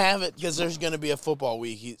 He can have it because there's going to be a football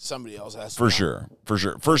week. Somebody else has to. for sure.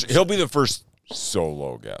 First, he'll be the first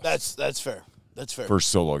solo guest. That's fair. That's fair. First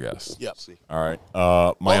solo guest. Yep. All right.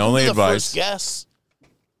 My Welcome only to the advice. First guest.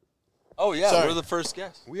 Oh yeah, Sorry. we're the first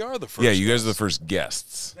guest. We are the first. Yeah, you guys are the first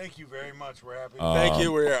guests. Thank you very much. We're happy. Thank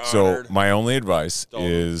you. We're honored. So my only advice Don't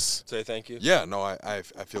is, say thank you. Yeah. No, I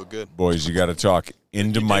feel good. boys, you got to talk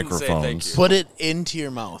into didn't say thank microphones. you. Put it into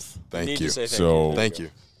your mouth. Need Thank to you. say thank So- you. Thank you.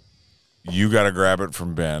 You got to grab it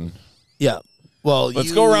from Ben. Yeah. Well,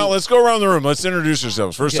 Let's go around. Let's go around the room. Let's introduce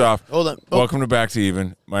ourselves. First Okay, off, hold on. Oh. welcome to Back to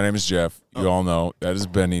Even. My name is Jeff. You all know that is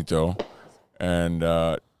Benito, and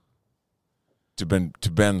to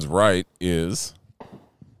Ben's right is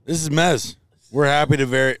This is Mez. We're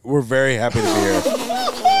very happy to be here.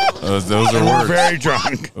 those are We're words. very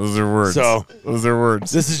drunk. Those are words. So- those are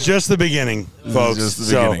words. This is just the beginning, folks. just the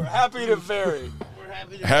So, beginning. Happy to vary.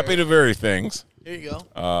 Happy to vary things. Here you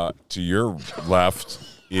go. To your left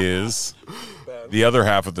is the other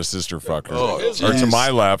half of the sister fucker. Oh, or to geez. my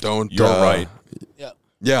left, Don't, your right. Yeah.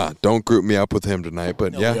 Yeah, don't group me up with him tonight.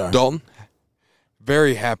 But we yeah, are. Dalton,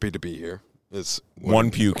 very happy to be here. It's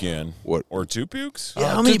One puke in. What? Or two pukes?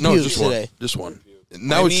 Yeah, how many no, pukes just today? one. Just one.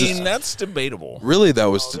 And that I was mean, just that's debatable. really that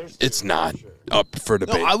was. It's not up for No,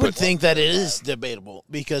 debate. I would but think that it is debatable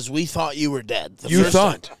because we thought you were dead. The you first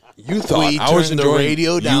thought. time. You thought We I was turned the enjoying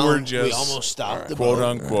radio down. were We just, almost stopped the Quote boat.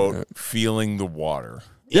 unquote, feeling the water.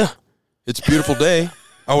 Yeah, it's a beautiful day.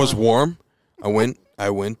 I was warm. I went.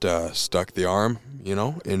 Stuck the arm,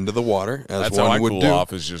 into the water as That's one how I would cool do.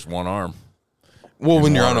 off is just one arm. Well,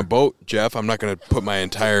 when you're on water. a boat, Jeff, I'm not going to put my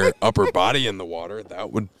entire upper body in the water.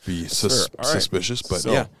 That would be All right. suspicious. But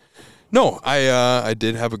So- yeah, no, I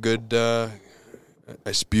did have a good.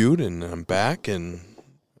 I spewed and I'm back and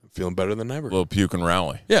feeling better than ever. A little puke and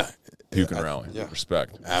rally. Yeah, Puke and rally. yeah.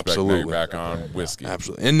 Respect. Respect. Now Absolutely. you're back on whiskey.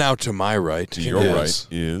 absolutely. And now to my right, To your is-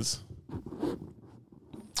 right is.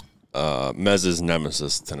 Mez's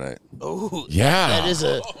nemesis tonight. Oh, Yeah. that is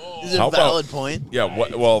a How about- valid point. Yeah.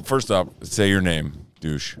 Well, first off, say your name,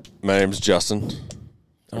 douche. My name's Justin.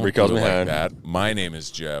 Everybody calls Do me it like Han. that. My name is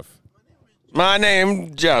Jeff. My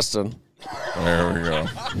name Justin. There we go.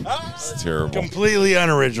 It's terrible. completely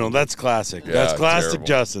unoriginal. That's classic. That's classic terrible.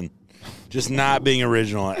 Justin. Just not being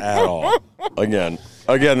original at all. Again,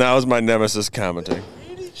 that was my nemesis commenting.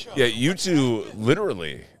 Yeah, you two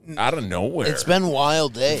literally out of nowhere. It's been a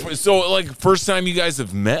wild day. So, like, first time you guys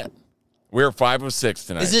have met. We're 5 of 6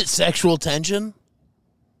 tonight. Is it sexual tension?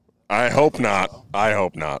 I hope not. I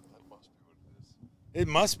hope not. It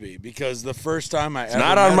must be because the first time I It's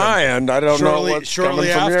not on my end. I don't know what's shortly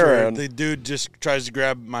coming from your after, end. the dude just tries to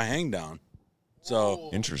grab my hang down. So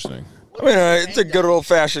Interesting. I mean, it's a good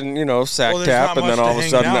old-fashioned, sack Well, there's tap, not and then much all to of a hang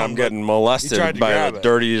sudden down, I'm but getting he molested tried to by grab the it.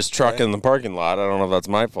 dirtiest truck in the parking lot. I don't know if that's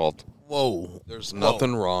my fault. Whoa. There's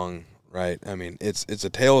nothing wrong, right? I mean, it's a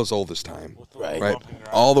tale as old as time, Right. right?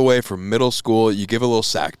 All the way from middle school, you give a little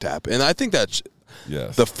sack tap, and I think that's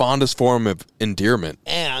the fondest form of endearment.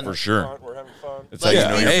 And For sure. It's Like, like,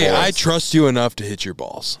 you know your Hey, boys. I trust you enough to hit your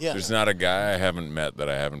balls. yeah. There's not a guy I haven't met that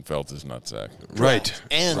I haven't felt his nutsack. Right.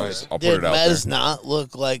 And I'll put did it out Mez there. not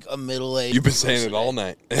look like a middle-aged You've been saying it all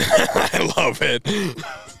night. I love it.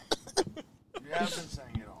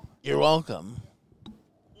 You're welcome.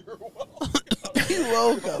 You're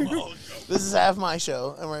welcome. This is half my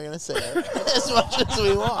show, and we're going to say it as much as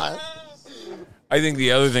we want. I think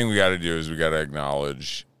the other thing we got to do is we got to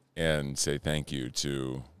acknowledge and say thank you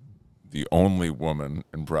to the only woman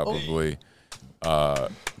and probably the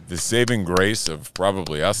saving grace of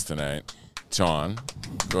probably us tonight, Tawn.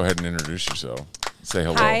 Go ahead and introduce yourself. Say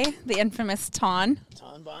hello. Hi, the infamous Tawn.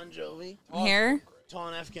 Ton Bon Jovi. I'm here.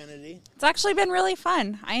 Ton F. Kennedy. It's actually been really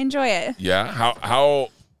fun. I enjoy it. Yeah. How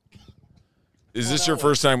is this your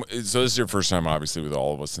first time? So this is your first time, obviously, with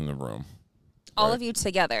all of us in the room. All of you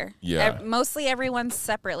together. Yeah. Mostly everyone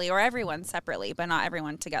separately, or everyone separately, but not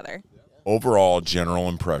everyone together. Overall, general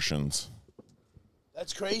impressions.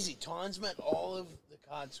 That's crazy. Ton's met all of the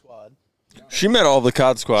COD Squad. She met all the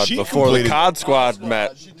COD Squad She before the completed- COD Squad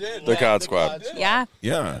met the COD Squad. Yeah,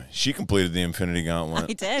 Yeah, she completed the Infinity I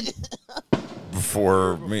Gauntlet did.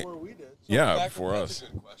 before me. Yeah, before us.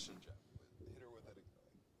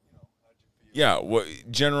 Yeah, what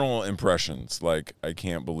general impressions? Like, I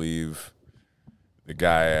can't believe the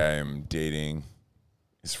guy I'm dating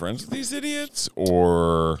is friends with these idiots,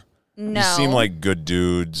 or No. you seem like good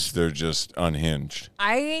dudes. They're just unhinged.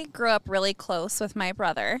 I grew up really close with my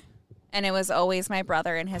brother, and it was always my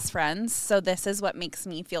brother and his friends. So this is what makes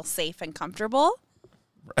me feel safe and comfortable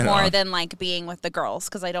Right more on. than like being with the girls,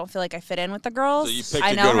 because I don't feel like I fit in with the girls. So you picked I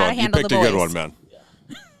a know good how one. to handle You picked the a boys. good one, man.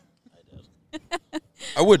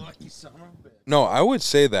 I would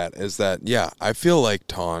say that is that, yeah, I feel like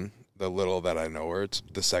Tawn, the little that I know her, it's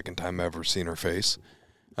the second time I've ever seen her face.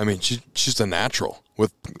 I mean, she's a natural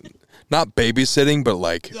with not babysitting, but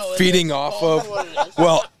like feeding off of.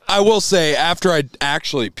 Well, I will say after I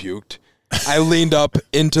actually puked, I leaned up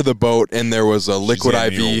into the boat and there was a liquid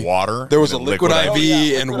handing you IV. water There was a and liquid liquid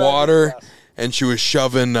IV and water. And she was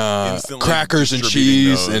shoving Instantly crackers and distributing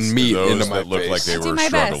cheese those and to meat those into my that looked face. like they I do were my best.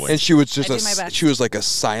 struggling. And she was just I do my best. she was like a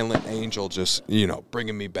silent angel, just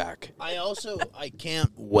bringing me back. I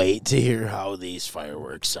can't wait to hear how these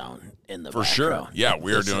fireworks sound in the For sure. background. Yeah,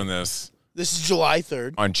 we are doing this This is July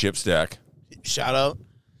 3rd. on Chip's deck. Shout out.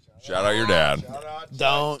 Shout out your dad.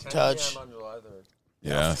 Don't touch.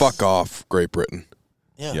 Yeah. Fuck off, Great Britain.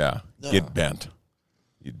 Yeah. No. Get bent.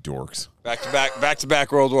 You dorks. Back to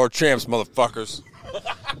back World War champs, motherfuckers.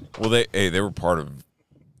 Well, they were part of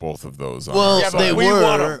both of those. On Well, our side. they we were,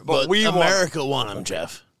 won 'em, but we won 'em. America won them,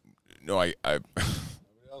 Jeff. No, I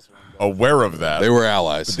aware of that. They were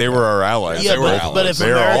allies. They were our allies. Yeah, they were but if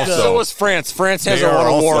they are America- also So was France. France they hasn't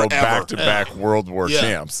are won a war also ever. back-to-back World War Yeah.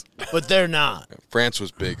 champs. But they're not. France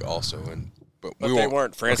was big also, but But we they won't.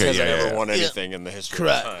 weren't. France Okay, hasn't yeah, ever yeah. won anything in the history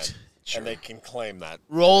Correct. of time. And they can claim that.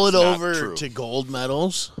 Roll it It's not over true. to gold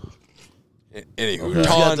medals. Anywho, Who's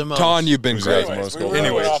got the most? Tawn, you've been Who's great. got the most We gold went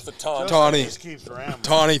medals? off the tongue.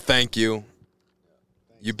 Tawny, thank you.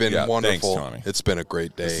 You've been Yeah, wonderful. thanks, Tawny. It's been a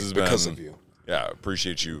great day This has because been- of you. Yeah,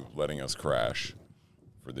 appreciate you letting us crash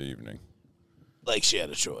for the evening. Like she had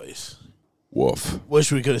a choice. Woof.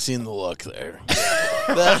 Wish we could have seen the look there.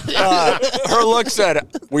 Her look said,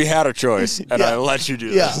 "We had a choice, and I let you do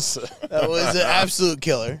Yeah. this." That was an absolute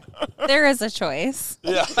killer. There is a choice,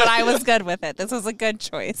 but I was good with it. This was a good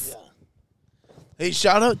choice. Hey,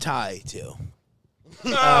 shout out Ty too.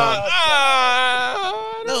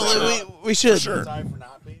 No, like, we should. Sure.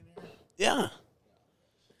 Yeah.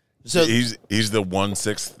 So He's the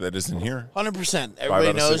 1/6 that isn't here 100%. out Everybody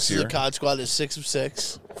of knows 6 the here. COD squad is 6 of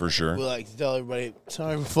 6. for sure. We like to tell everybody,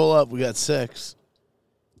 sorry, we're full up. We got 6.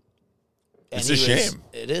 And It's a he was- shame.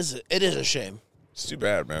 It is a shame. It's too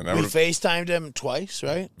bad, man. That We would've- FaceTimed him twice,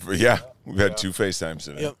 right? yeah, we've had 2 FaceTimes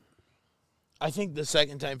today. Yep. I think the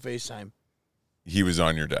second time FaceTime, He was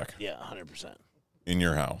on your deck yeah, 100%. in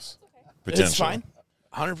your house. Potentially. It's fine.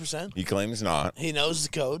 100%. He claims not. He knows the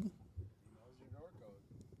code.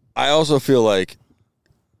 I also feel like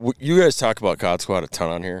you guys talk about COD Squad a ton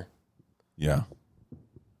on here. Yeah.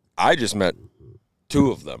 I just met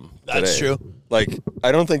 2 of them. That's today. true. Like,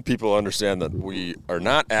 I don't think people understand that we are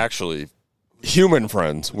not actually human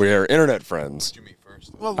friends. We are internet friends.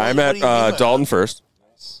 Well, I what met do you mean by Dalton first.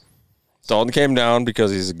 Dalton came down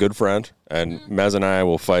because he's a good friend, and Mez and I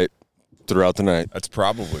will fight throughout the night. That's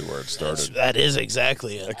probably where it started. That is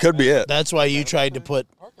exactly it. That could be it. That's why you tried to put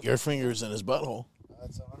your fingers in his butthole.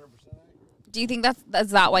 Do you think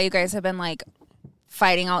that's that why you guys have been like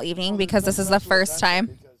fighting all evening because this is the first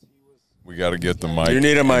time? We got to get the mic. You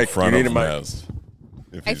need a mic. In front You need of a mic. Mez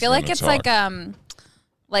if I he's feel like gonna it's talk.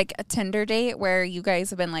 like a Tinder date where you guys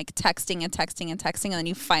have been like texting and texting and texting, and then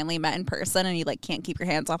you finally met in person, and you like can't keep your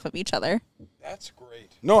hands off of each other. That's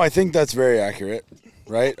great. No, I think that's very accurate.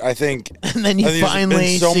 Right? I think. And then you I think there's finally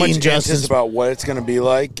been so much seen Justin's anticipation about what it's going to be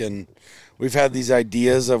like, and we've had these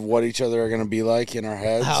ideas of what each other are going to be like in our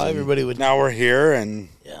heads. how and everybody would. Now we're here, and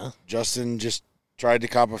Yeah. Justin just tried to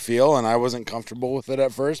cop a feel, and I wasn't comfortable with it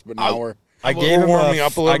at first, but now we're I gave him warming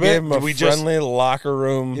up a little I gave bit. him a Did we just- friendly locker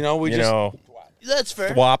room. we just That's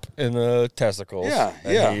fair. swap in the testicles. Yeah,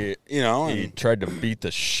 and yeah. He and tried to beat the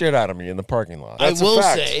shit out of me in the parking lot. I That's a will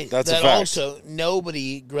fact. say That's a that fact. also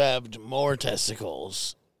nobody grabbed more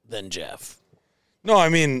testicles than Jeff. no, I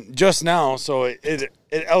mean just now, so it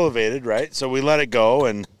elevated, right? So we let it go,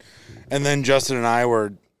 and then Justin and I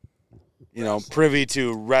were, privy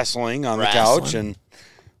to wrestling on the couch and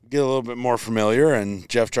get a little bit more familiar. And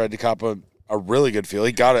Jeff tried to cop a really good feel.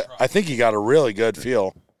 He got it. I think he got a really good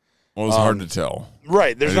feel. Well, it was hard to tell.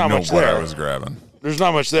 Right, there's I not didn't much know what there. I was grabbing. There's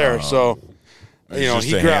not much there, so It's just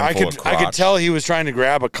he a I handful of could crotch. tell he was trying to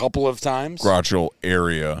grab a couple of times. Crotchal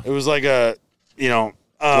area. It was like a Look,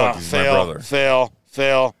 he's my brother. fail.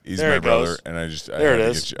 He's there my it goes. brother, and I just There it had to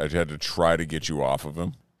is. I had to try to get you off of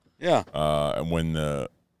him. Yeah. And when the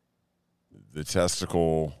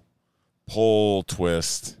testicle pull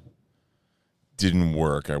twist didn't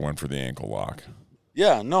work, I went for the ankle lock.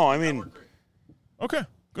 Yeah, no, I mean, Okay,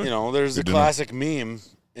 good. there's Good the to know. classic meme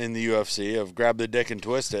in the UFC of grab the dick and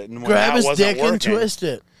twist it. And when Grab that his wasn't dick working, and twist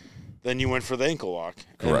it. then you went for the ankle lock.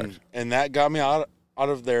 Correct. And that got me out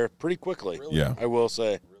of there pretty quickly. Yeah. I will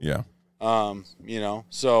say. Yeah.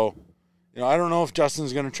 So, I don't know if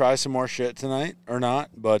Justin's going to try some more shit tonight or not,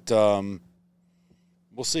 but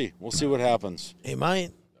we'll see. We'll see what happens. He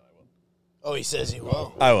might. Oh, he says he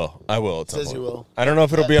will. I will. At some Says he point. will. I don't know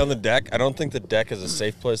if it'll be on the deck. I don't think the deck is a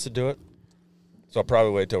safe place to do it. So I'll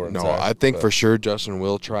probably wait till we're inside. No, I think but- for sure Justin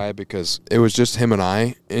will try because it was just him and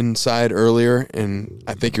I inside earlier, and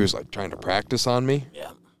I think he was like trying to practice on me. Yeah.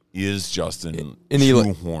 Is Justin And he, too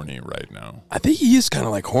like- horny right now? I think he is kind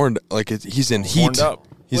of like horned, like he's in heat. Horned up.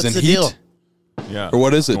 He's What's in the heat. deal? Yeah. Or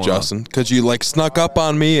what is it, What's going on? Justin? Because you like snuck up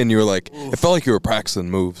on me and you were like, it felt like you were practicing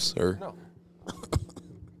moves. Or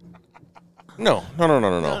No.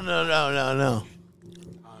 No.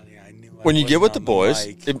 When you get with the boys,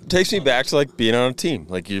 it takes me back to like being on a team.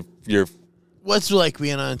 Like you're What's it like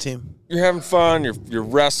being on a team? having fun. You're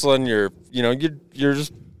wrestling. You're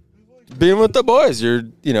just being with the boys. You're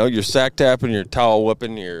sack tapping. You're towel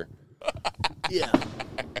whipping. You're Yeah.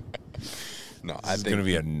 no, I It's think going to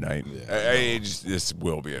be a nightmare. This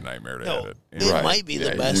will be a nightmare to No, edit. it Right. might be the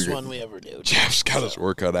Yeah, best you're one we ever do. Jeff's got his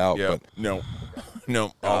work cut out. Yeah. But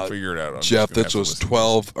No, I'll figure it out. I'm Jeff, just gonna this have was to listen.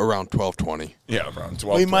 12 around 12:20. Yeah, around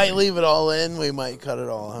 12. We might leave it all in. We might cut it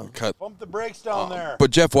all out. Cut. Bump the brakes down there.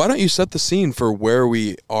 But Jeff, why don't you set the scene for where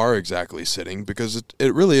we are exactly sitting? Because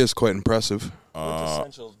it really is quite impressive.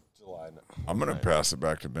 I'm going to pass it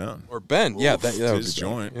back to Ben. Or Ben, yeah, that It's would his be Ben.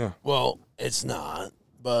 joint. Yeah. Well, it's not,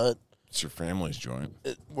 but It's your family's joint.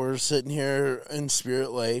 we're sitting here in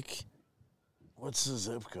Spirit Lake. What's the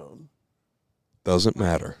zip code? Doesn't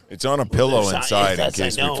matter. It's on a pillow It's not- inside in that's- I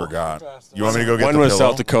case we know. forgot. You want me to go get When the was pillow?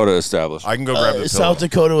 South Dakota established? I can go grab the pillow. South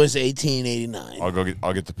Dakota was 1889.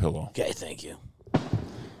 I'll get the pillow. Okay, thank you.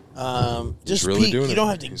 Just really peek. doing You it. don't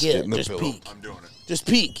have to He's get getting it. the Just pillow. peek. I'm doing it. Just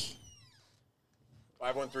peek.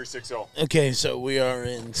 51360. Okay, so we are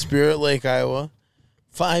in Spirit Lake, Iowa.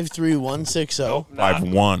 53160.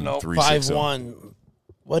 51360. 51.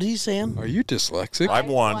 What are you saying? Are you dyslexic?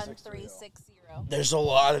 51. 1360. There's a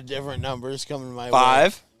lot of different numbers coming my way.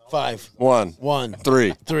 5, 5, 1, 1,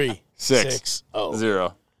 3, 3, 6, 6. Oh.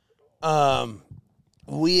 0.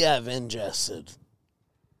 We have ingested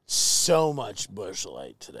so much Busch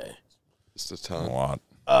Light today. Just a A ton. lot.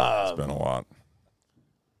 It's been a lot.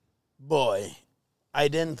 Boy, I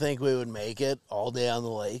didn't think we would make it all day on the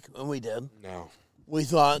lake, and we did. No. We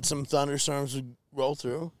thought some thunderstorms would roll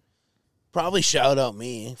through. Probably shout out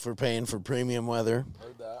me for paying for premium weather.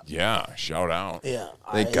 Yeah, shout out. Yeah.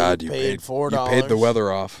 Thank I God you paid paid $4. You paid the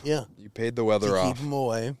weather off. Yeah. You paid the weather to off. keep them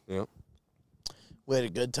away. Yep. We had a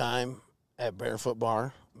good time at Barefoot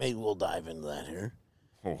Bar. Maybe we'll dive into that here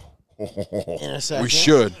in a second. We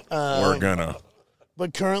should. We're gonna.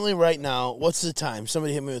 But currently, right now, what's the time?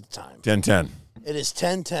 Somebody hit me with the time. 10:10. It is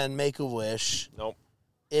 10:10. Make a wish. Nope.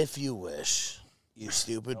 If you wish, you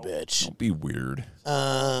stupid bitch. Don't be weird.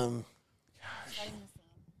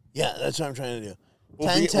 Yeah, that's what I'm trying to do.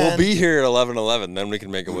 We'll be here at 11:11. Then we can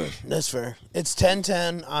make a wish. That's fair. It's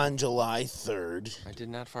 10:10 on July 3rd. I did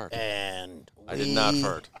not fart. And I did not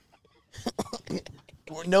fart.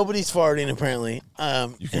 Nobody's farting apparently.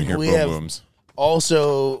 You can hear boom booms.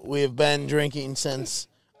 Also, we have been drinking since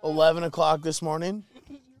 11 o'clock this morning.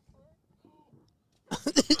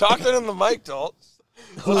 Talking in the mic, Dalt.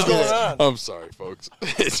 What's going on? I'm sorry, folks.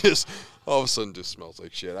 It just all of a sudden just smells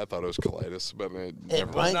like shit. I thought it was colitis, but it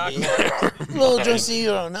never might be. Well, Jesse, you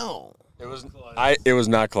don't know. It was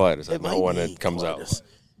not colitis. I know when it comes out.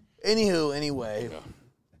 Anyway,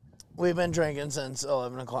 we've been drinking since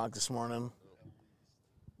 11 o'clock this morning.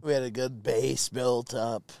 We had a good base built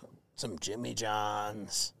up, some Jimmy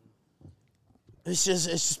Johns. It's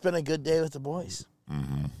just been a good day with the boys.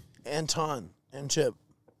 Mm-hmm. Anton and Chip.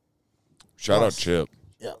 Shout out Chip.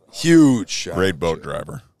 Yeah. Huge shout. Great boat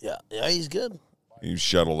driver. Yeah, he's good. He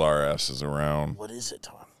shuttled our asses around. What is it,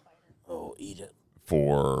 Tom? Oh, eat it.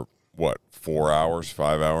 For what? 4 hours,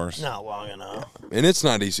 5 hours? Not long enough. And it's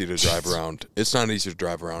not easy to drive around. It's not easy to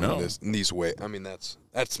drive around No. in these ways. I mean, that's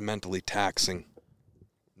mentally taxing,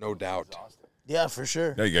 no doubt. Yeah, for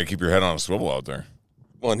sure. Yeah, you gotta keep your head on a swivel out there.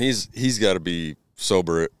 Well, and he's got to be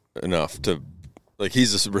sober enough to, like,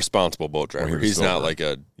 he's a responsible boat driver. Well, he's not sober. like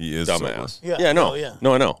a He is dumbass. sober. Yeah, No,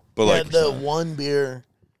 I know. But He like, had the one beer.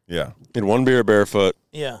 Yeah. in one beer barefoot.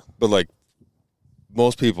 Yeah. But like,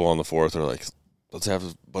 most people on the 4th are like, let's have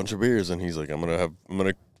a bunch of beers, and he's like, I'm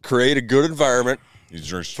gonna create a good environment He's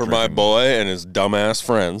just for my drinking- boy and his dumbass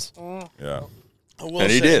friends, Yeah. I will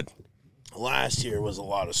and he say, did. Last year was a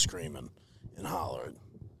lot of screaming and hollering.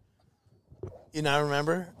 You know,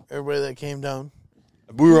 remember everybody that came down?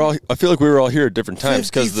 I feel like we were all here at different times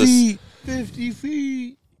because 50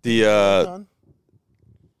 feet.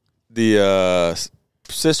 the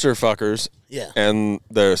sister fuckers Yeah. and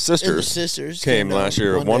their sisters, And the sisters came came last down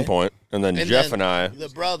year at one one day. point, and then Jeff and I, The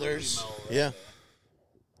brothers. Yeah.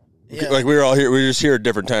 Yeah. like we were all here. We were just here at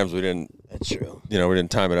different times. We didn't, That's true. we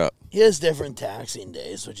didn't time it up. He has different taxing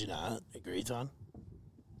days, would you not agree, Ton?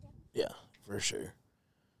 Yeah, for sure.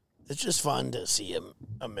 It's just fun to see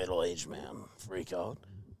a middle-aged man freak out.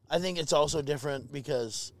 I think it's also different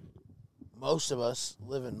because most of us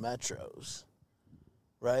live in metros,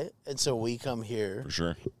 right? And so we come here, For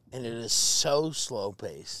sure. and it is so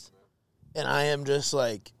slow-paced. And I am just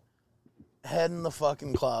like head in the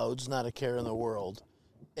fucking clouds, not a care in the world.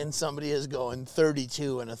 And somebody is going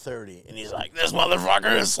 32 and a 30. And he's like, this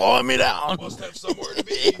motherfucker is slowing me down. Must have somewhere to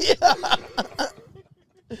be. Yeah.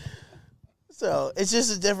 So it's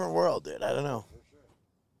just a different world, dude. I don't know.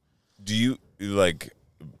 Do you, like,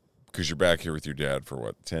 because you're back here with your dad for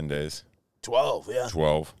what, 10 days? 12, yeah.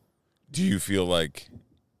 12? Do you feel like,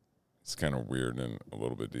 it's kind of weird and a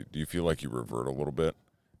little bit, do you feel like you revert a little bit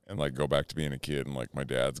and, like, go back to being a kid and, like, my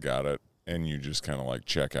dad's got it, and you just kind of, like,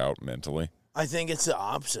 check out mentally? I think it's the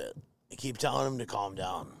opposite. I keep telling him to calm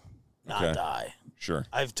down, not Okay. die. Sure.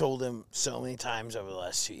 I've told him so many times over the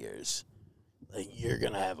last 2 years, like, you're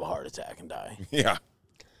going to have a heart attack and die. Yeah.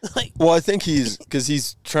 Like, Well, I think because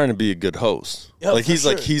he's trying to be a good host. Yeah, like for he's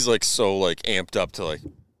sure. so amped up to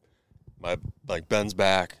Ben's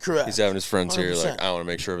back. Correct. He's having his friends here. 100%. Like, I want to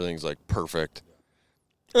make sure everything's like perfect.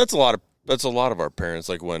 That's a lot of our parents.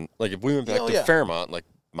 Like when, like if we went back Oh, to yeah. Fairmont, like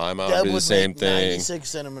my mom Dad did the would same make thing. 96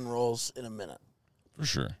 cinnamon rolls in a minute. For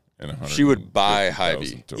sure. And She would buy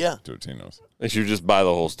Hy-Vee. Yeah. Totino's. Like she would just buy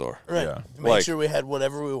the whole store. Right. Yeah. To make Like- sure we had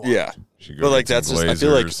whatever we want. Yeah. She'd go But get like some that's just, I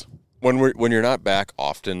feel like Glazers. when you're not back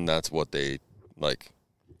often, that's what they like.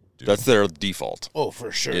 Dude. That's their default. Oh,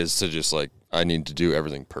 for sure. Is to just like I need to do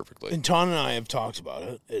everything perfectly. And Ton and I have talked about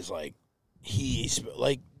it. Is like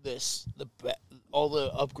all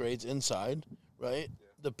the upgrades inside, right?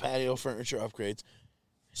 The patio furniture upgrades.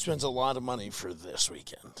 He spends a lot of money for this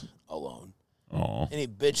weekend alone, Oh, and he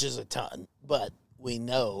bitches a ton. But we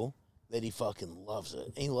know that he fucking loves it.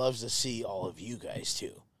 And he loves to see all of you guys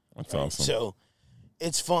too. that's Right? awesome. So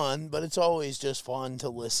it's fun, but it's always just fun to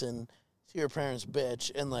listen to your parents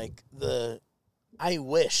bitch. And like I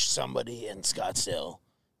wish somebody in Scottsdale,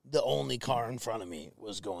 the only car in front of me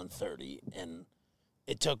was going 30, and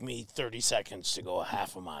it took me 30 seconds to go a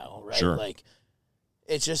half a mile, right? Sure. Like,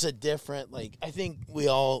 it's just a different, like, I think we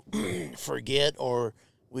all forget or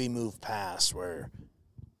we move past where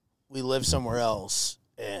we live somewhere else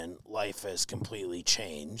and life has completely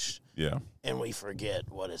changed, Yeah. and we forget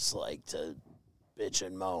what it's like to bitch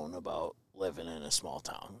and moan about living in a small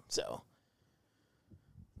town. So,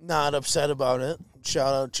 not upset about it.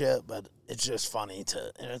 Shout out Chip, but it's just funny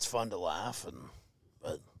and it's fun to laugh,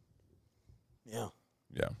 but yeah.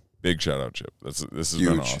 Yeah. Big shout out, Chip. This has Huge.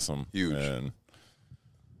 been awesome. Huge. And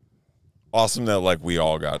awesome that like we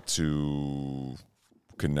all got to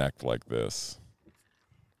connect like this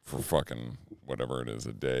for fucking whatever it is,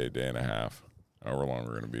 a day and a half, however long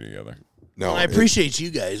we're gonna be together. No, I appreciate you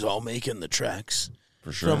guys all making the treks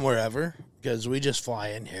for sure from wherever, because we just fly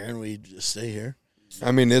in here and we just stay here.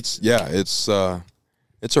 I mean, it's a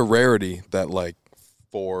rarity that like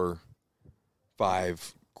 4,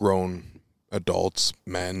 5 grown adults,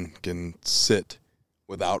 men, can sit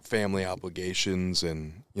without family obligations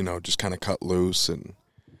and, you know, just kind of cut loose, and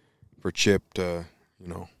for Chip to, you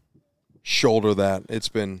know, shoulder that. It's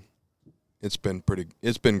been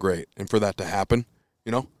great. And for that to happen,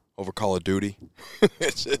 you know, over Call of Duty.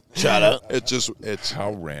 Shout out. It's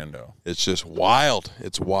how rando. It's just wild.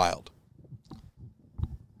 It's wild.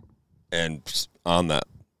 And on that,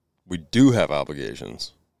 we do have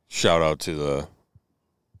obligations. Shout out to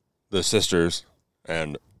the sisters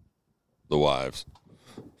and the wives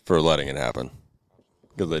for letting it happen,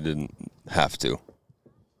 because they didn't have to,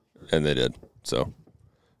 and they did. So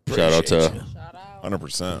shout out to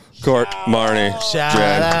 100%. Court, Marnie,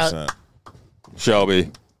 Jen,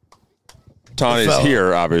 Shelby. Tawny's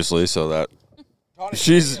here, obviously, so that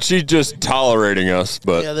she's just tolerating us.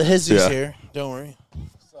 But yeah, the hizzy's here. Don't worry.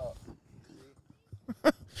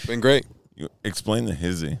 It's been great. You explain the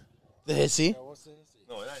hizzy. The hissy. What's the hissy?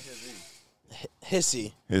 No, not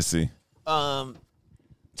Hissy. Hissy.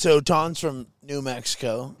 So Ton's from New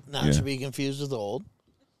Mexico, not Yeah. to be confused with old,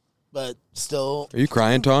 but still. Are you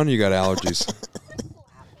crying, Ton? You got allergies.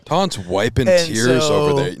 Ton's wiping And tears so,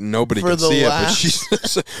 over there. Nobody for can the see last-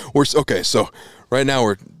 it, but she's okay. So right now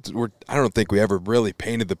we're I don't think we ever really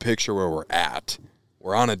painted the picture where we're at.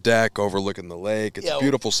 We're on a deck overlooking the lake. It's a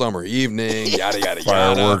beautiful summer evening. Yada yada yada.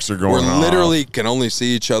 Fireworks are going We're off. literally can only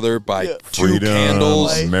see each other by 2 Freedom,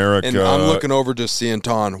 candles. America. And I'm looking over just seeing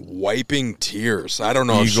Ton wiping tears. I don't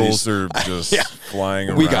know. Eagles if are just flying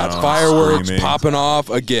around. We got fireworks screaming. popping off.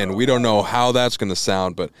 Again, we don't know how that's going to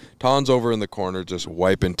sound, but Ton's over in the corner just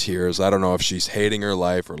wiping tears. I don't know if she's hating her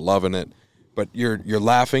life or loving it, but you're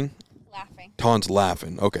laughing. Laughing. Ton's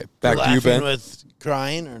laughing. Okay, back You're to you, laughing Ben. with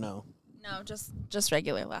crying or no? No, just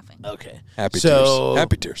regular laughing. Okay. Happy So- tears.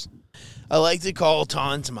 Happy tears. I like to call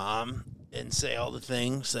Ton's mom and say all the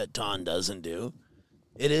things that Ton doesn't do.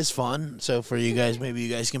 It is fun. So for you guys, maybe you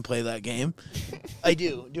guys can play that game. I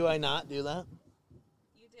do. Do I not do that?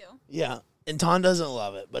 You do. Yeah. And Ton doesn't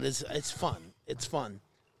love it, but it's fun. It's fun.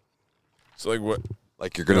 So like what?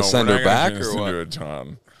 Like you're going to No, send we're her not gonna back turn this or what? into a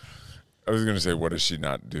Tom. I was going to say, what does she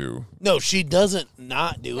not do? No, she doesn't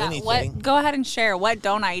not do Yeah, anything. what? Go ahead and share. What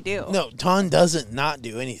don't I do? No, Ton doesn't not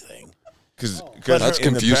do anything. Because That's in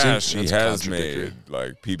confusing. the past, she That's has contradictory. made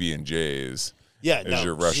like PB&Js Yeah, as no,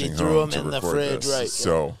 you're rushing she threw home them to in the record fridge, this. right?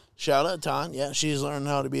 So Shout out Ton. Yeah, she's learned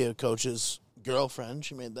how to be a coach's girlfriend.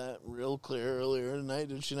 She made that real clear earlier tonight,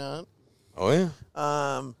 did she not? Oh, yeah.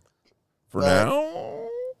 for But- now,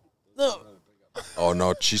 No, Oh,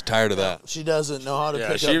 no, she's tired of that. she doesn't know how to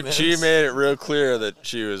yeah, pick up minutes. she made it real clear that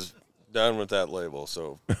she was done with that label.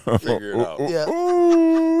 So figure it out. Yeah.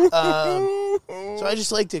 So I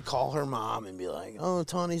just like to call her mom and be like, "Oh,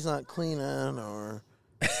 Tawny's not cleaning," or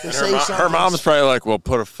And say her something. mom's probably like, "Well,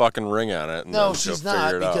 put a fucking ring on it." And No, then she'll she's not,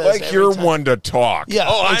 figure it out. because- like every you're time- one to talk. Yeah.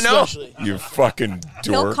 Oh, I know. especially. You fucking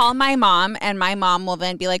He'll dork. call my mom, and my mom will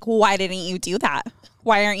then be like, well, why didn't you do that?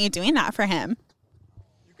 Why aren't you doing that for him?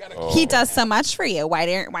 He does so much for you. Why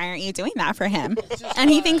aren't you doing that for him? And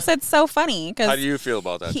he thinks it's so funny How because do you feel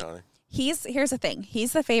about that, Tony? here's the thing.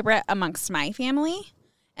 He's the favorite amongst my family,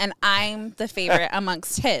 and I'm the favorite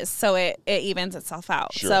amongst his. So it evens itself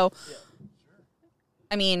out. Sure. So,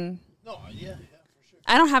 I mean,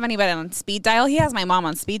 I don't have anybody on speed dial. He has my mom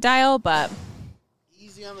on speed dial, but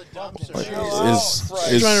Easy on the dumpster.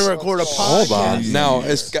 Is Trying to record a podcast. Hold on. Now,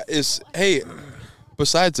 hey,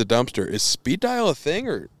 besides the dumpster, is speed dial a thing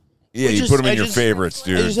or Yeah, you just- put them in I your just- favorites,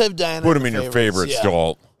 dude. I just have Diana Put them in in the your favorites, favorites, yeah.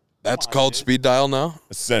 Dalt. that's called speed dial now?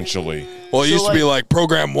 Essentially. Well, it So, used to be like- like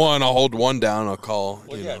program 1, I'll hold 1 down, I'll call,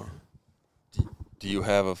 you know. Do you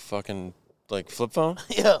have a fucking like flip phone?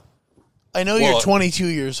 Yeah. I know Well, you're 22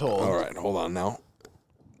 years old. All right, hold on now.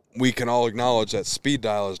 We can all acknowledge that speed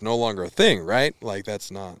dial is no longer a thing, right? Like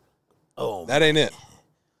that's not. Oh, That ain't it.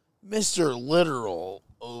 Mr. Literal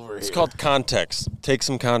over It's here. called context. Take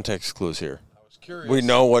some context clues here. We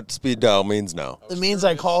know what speed dial means now. It means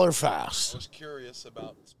I call her fast. was curious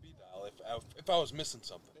about speed dial if I was missing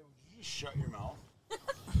something. You shut your mouth.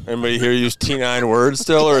 Anybody here use T9 words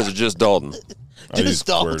still, or is it just Dalton? use Just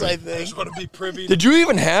Dalt, QWERTY. I think. Want to be privy Did you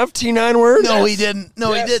even have T9 words? No, he didn't.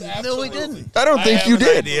 No, Yes, he didn't. No, absolutely. he didn't. I don't think you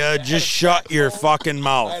did. Just shut your fucking I had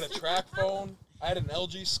mouth. a track phone. I had an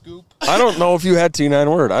LG Scoop. I don't know if you had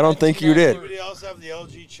T9 word. I don't think you did. Anybody else have the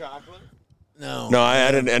LG chocolate? No, I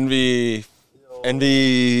had an Envy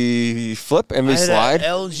Flip, Envy Slide.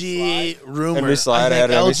 LG Rumor. Envy Slide. I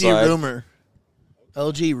had an Envy LG Slide. Rumor.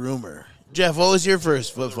 LG Rumor. Jeff, what was your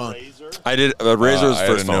first flip phone? I did. Razor was I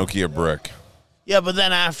first had a phone. Nokia brick. Yeah, but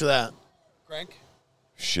then after that. Crank.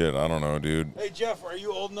 Shit, I don't know, dude. Hey, Jeff, are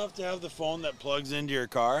you old enough to have the phone that plugs into your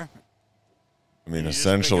car? I mean, You just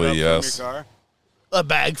essentially, pick it up yes. from your car? A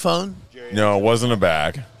bag phone? No, it wasn't a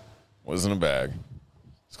bag. Wasn't a bag.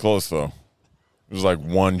 It's close though. It was like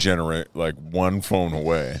one phone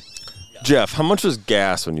away. Jeff, how much was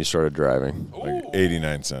gas when you started driving? Like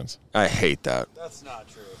 89 cents. I hate that. That's not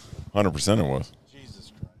true. 100% it was.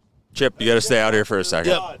 Jesus Christ. Chip, you got to stay out here for a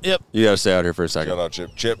second. Yep. You got to stay out here for a second. Shout out,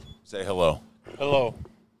 Chip. Chip, say hello. Hello.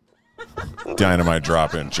 Dynamite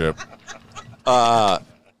drop in, Chip. I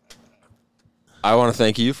want to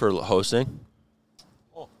thank you for hosting.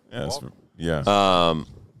 Yeah.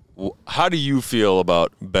 How do you feel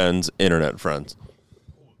about Ben's internet friends?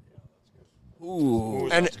 Ooh,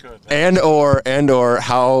 how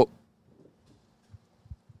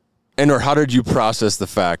did you process the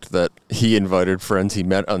fact that he invited friends he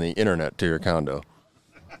met on the internet to your condo?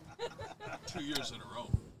 2 years in a row.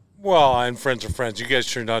 Well, and friends are friends. You guys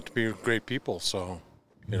turned out to be great people, so,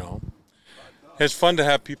 It's fun to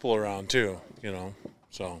have people around, too,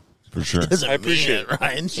 so. For sure. I appreciate it.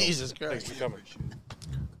 Ryan. Jesus Christ. Thanks for coming.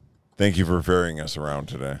 Thank you for ferrying us around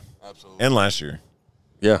today. Absolutely. And last year.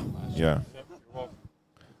 Yeah. Yeah.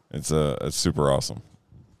 It's super awesome.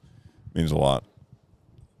 Means a lot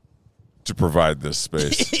to provide this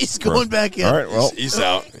space. He's going back in. All right, well. He's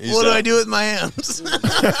out. What do I do with my hands?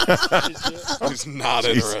 He's not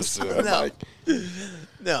interested in No. Mike.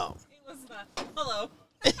 No. Hello.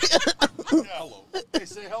 Hello. Hey,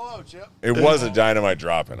 say hello, Chip. It was a dynamite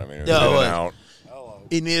drop in. I mean, it was No, in it and out.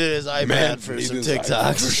 He needed his iPad Man, for he some needs his TikToks.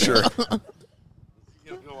 iPad for sure.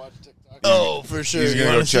 You gonna go watch TikTok? Oh, for sure. He's You going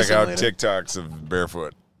to wanna go see check some out later? TikToks of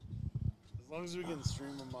barefoot. As long as we can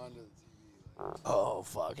stream them onto the TV. Oh,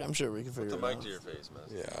 fuck. I'm sure we can figure it out. your face, man.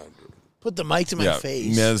 Yeah. Put the mic to my Yeah,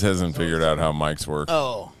 face. Nez hasn't figured out how mics work.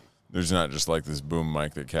 Oh. There's not just like this boom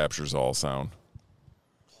mic that captures all sound.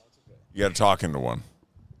 You got to talk into one.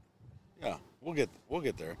 Yeah, we'll get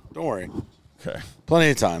there. Don't worry. Okay.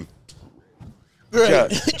 Plenty of time.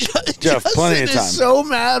 Great. Jeff, plenty of Justin time. is so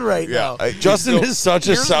mad right now. Justin is such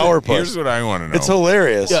a sourpuss. Here's what I want to know. It's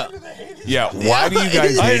hilarious. Yeah. Yeah, why do you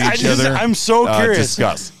guys hate each other? I'm so curious.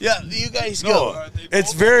 Discuss. Yeah, you guys go. No,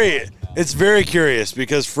 it's very curious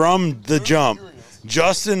because from the jump,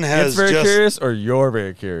 Justin has It's very just curious, or you're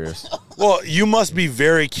very curious? well, you must be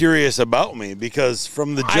very curious about me because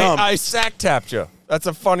from the jump. I sack tapped you. That's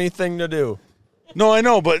a funny thing to do. No, I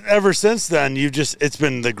know, but ever since then, it's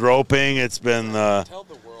been the groping. It's been the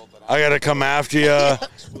I got to come after you.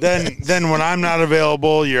 then when I'm not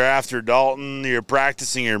available, you're after Dalton. You're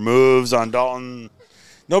practicing your moves on Dalton.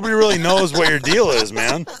 Nobody really knows what your deal is,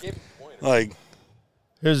 man. Like,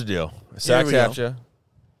 Here's the deal. I sack tapped you.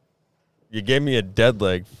 You gave me a dead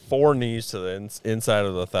leg, 4 knees to the inside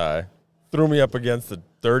of the thigh, threw me up against the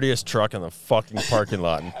dirtiest truck in the fucking parking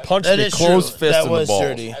lot, and punched That me is closed true. fist That in the was balls.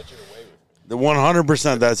 dirty. the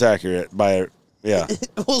 100% that's accurate. Yeah.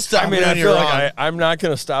 We'll stop I mean, it I when feel you're like wrong. I'm not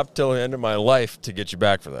going to stop till the end of my life to get you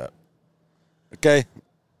back for that. Okay.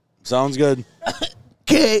 Sounds good.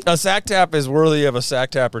 Okay. A sack tap is worthy of a sack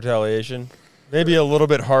tap retaliation. Maybe a little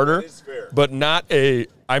bit harder, but not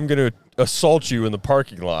I'm going to assault you in the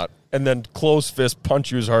parking lot and then close fist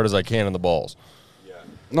punch you as hard as I can in the balls.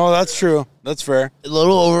 No, that's true. That's fair. A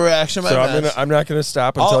little overreaction by So Matt. I'm not going to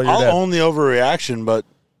stop until you're I'll dead. own the overreaction, but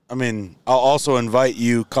I mean, I'll also invite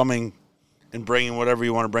you coming and bringing whatever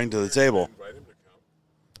you want to bring to the table.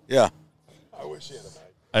 Yeah. I wish he had a mic.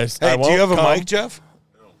 I Hey, do you have a won't mic, Jeff?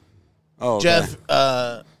 No. Oh, okay. Jeff,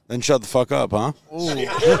 Then shut the fuck up, huh?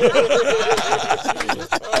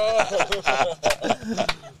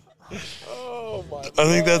 I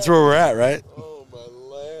think that's where we're at, right? Oh, my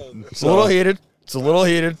land. It's a little heated. It's a little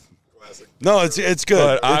heated. No, it's good. But It's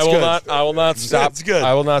good. I will not stop. It's good.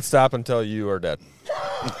 I will not stop until you are dead.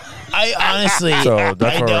 I honestly, So that's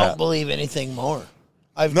I where we're don't at. believe anything more.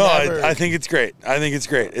 I think it's great. I think it's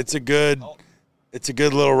great. It's a good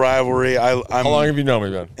little rivalry. How long have you known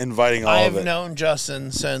me, Ben? Inviting all I of have it. known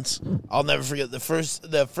Justin since I'll never forget the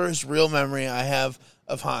first real memory I have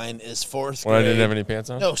of Hein is 4th grade. When I didn't have any pants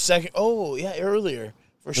on? No, second. Oh yeah, earlier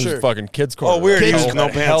for It was sure. fucking kids' corner. Oh, weird. He Kids- was no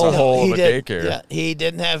pants on. Hellhole he of a did, daycare. Yeah, he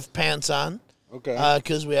didn't have pants on. Okay.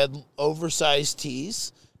 Because we had oversized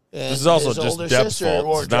tees, And This is also his just older Deb's sister fault.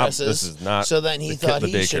 wore It's not- dresses. this is not So then he the thought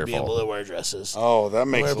he daycare should be fault. able to wear dresses. Oh, that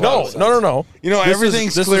makes Where a lot No, of sense. no. You know, This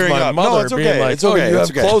everything's is clearing my up. Mother No, it's being okay. like, It's okay. you It's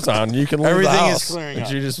have okay. clothes on. You can leave Everything the is house. clearing And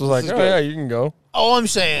up. she just was This like, is oh, good. yeah, you can go. All I'm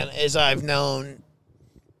saying is I've known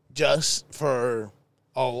Just for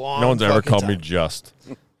a long No one's ever fucking called time. me Just.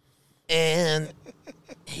 And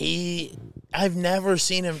I've never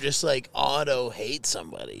seen him just like auto hate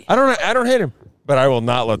somebody. I don't hate him, but I will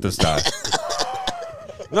not let this die.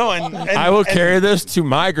 No, and I will carry this to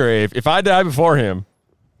my grave. If I die before him,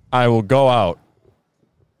 I will go out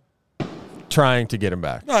trying to get him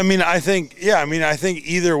back. No, I think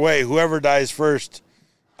either way, whoever dies first,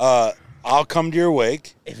 I'll come to your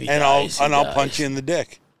wake If he and dies, he I'll dies. punch you in the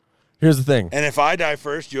dick. Here's the thing. And if I die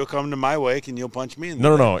first, you'll come to my wake and you'll punch me in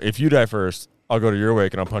the No. If you die first, I'll go to your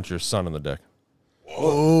wake and I'll punch your son in the dick.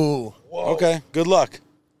 Ooh. Okay, good luck.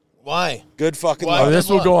 Why? Good fucking Why? luck. Oh, this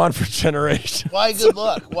good will luck. go on for generations. Why good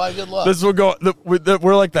luck? Why good luck? This will go.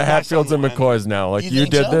 We're like the Hatfields and won. McCoys now. Like You you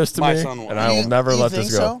think did so? this to My me, son won. and I will You- never you let think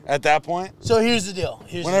this go. so? At that point, So here's the deal.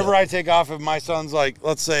 whenever I take off, if my son's like,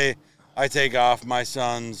 let's say I take off, my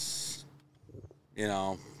son's,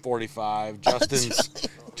 45. Justin's,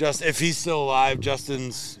 if he's still alive,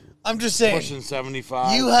 Justin's I'm just saying, pushing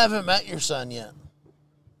 75. you haven't met your son yet.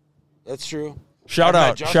 That's true. Shout I've met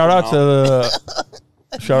out! Justin, Shout out to though.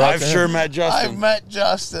 the. Shout out I've to sure him. met Justin. I've met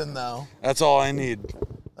Justin though. That's all I need.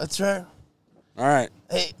 That's right. All right.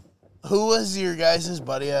 Hey, who was your guys'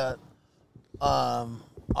 buddy at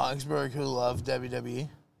Augsburg who loved WWE?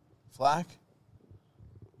 Flack?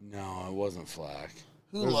 No, it wasn't Flack.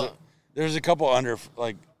 Who loved? There's a couple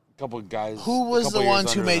couple guys. Who was couple the years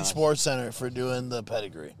ones who under made us. Sports Center for doing the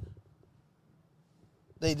pedigree?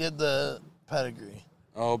 They did the pedigree.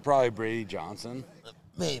 Oh, probably Brady Johnson.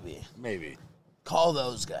 Maybe. Maybe. Call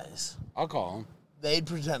those guys. I'll call him They'd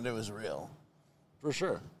pretend it was real for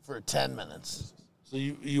sure. for 10 minutes. So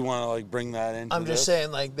you want to bring that into I'm just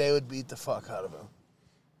this? saying, they would beat the fuck out of him.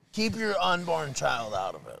 Keep your unborn child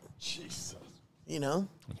out of it. Jesus. You know?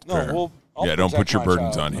 No, Fair. I'll Yeah, don't protect put your my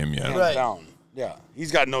burdens child. on him yet. Hands Right. down. Yeah,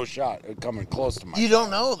 he's got no shot at coming close to my. You don't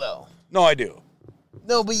know, though. No, I do.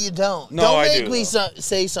 No, but you don't. No, don't I make do, me though.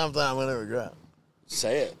 say something I'm going to regret.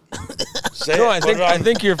 Say it. Say No, it. I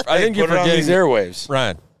think you're Put it on forgetting these airwaves.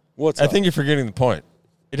 Ryan. What's I up? think you're forgetting the point.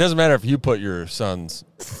 It doesn't matter if you put your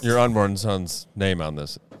unborn son's name on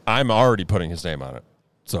this. I'm already putting his name on it.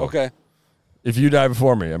 So Okay. if you die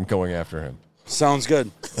before me, I'm going after him. Sounds good.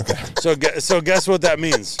 So guess what that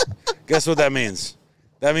means? Guess what that means?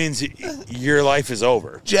 That means your life is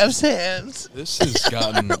over. Jeff's hands. This has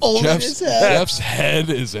gotten Holding his head. Jeff's head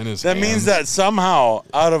is in his That hands. means that somehow,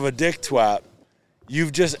 out of a dick twat,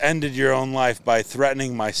 you've just ended your own life by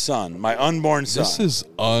threatening my son, my unborn son. This is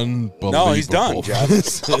unbelievable. No, he's done, Jeff.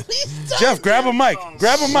 Jeff, grab a mic.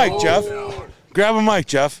 Grab a mic, Jeff. Grab a mic,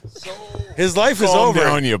 Jeff. His life is Calm over.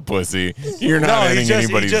 down, you pussy. You're not No, ending he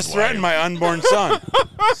anybody's just life. threatened my unborn son.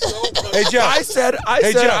 Hey, Jeff. I said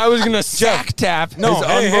Jeff. I was going to sack tap No, his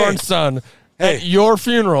hey, unborn hey. son Hey. at your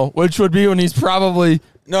funeral, which would be when he's probably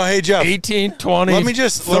No, hey, Jeff. 18, 20, Let me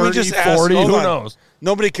just 30, ask. 40, hold who on. knows?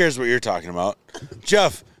 Nobody cares what you're talking about.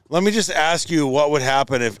 Jeff, let me just ask you what would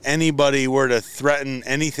happen if anybody were to threaten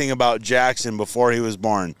anything about Jackson before he was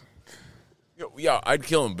born. Yeah, I'd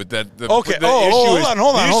kill him, but the Okay. the Oh, issue hold is, on,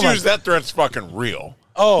 hold on, the hold issue on. is that threat's fucking real.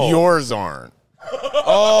 Oh. Yours aren't.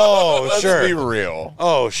 Oh, Let's sure. be real.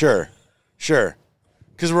 Oh, sure.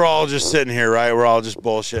 Because we're all just sitting here, right? We're all just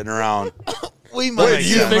bullshitting around. We might. Wait, do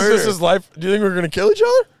you sense. think this is life? Do you think we're going to kill each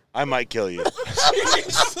other? I might kill you.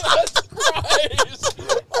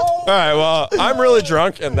 All right, well, I'm really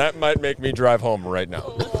drunk, and that might make me drive home right now.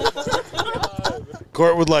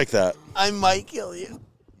 Court would like that. I might kill you.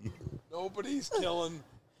 Nobody's killing.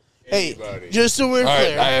 Hey, just so we're All right,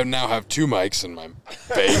 clear. I now have two mics in my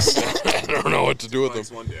face. I don't know what to do with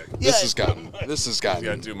them. Yeah. This has gotten.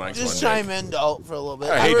 Got two mics. Just one chime in, Dalt, for a little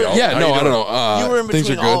bit. Hey, You were- Dalt. Yeah, How no, you I doing? don't know. You were in things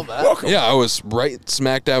are between all of good. that. Welcome. Yeah, I was right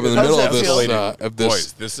smack dab in the How's middle that of feel? this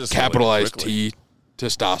Boys, this escalated capitalized quickly. T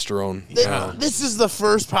testosterone. This is the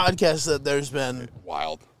first podcast that there's been,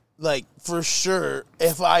 Wild. like, for sure,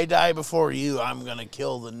 if I die before you, I'm going to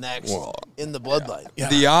kill the next Well, in the bloodline.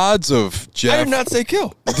 The odds of Jeff. I did not say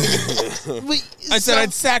kill. I said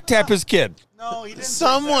I'd sack tap his kid. No, he didn't.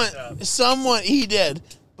 Someone, he did.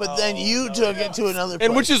 But then you took it to another place.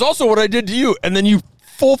 And which is also what I did to you. And then you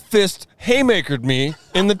full fist haymakered me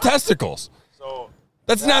in the testicles.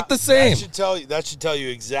 That's not the same. That should tell you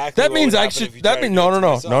exactly. That what means would I happen should. if you That tried means to do no. it to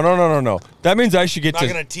my son. No. That means I should get I'm not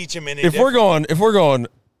to. going to teach him any. If we're going,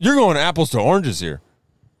 you're going apples to oranges here.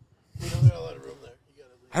 We don't got a lot of room there. You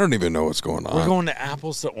gotta I don't even know what's going on. We're going to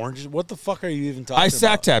apples to oranges. What the fuck are you even talking I about?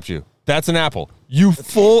 sack tapped you. That's an apple. You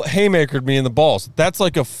full haymakered me in the balls. That's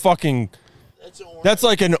like a fucking. That's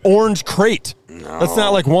like an orange crate. No. That's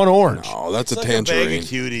not like one orange. Oh, that's It's a like tangerine. a bag of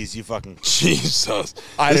cuties, you fucking. Jesus.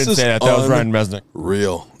 I didn't say that. That was Ryan Mesnick.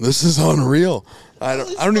 Real. This is unreal. I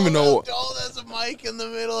don't even know. Dalton has a mic in the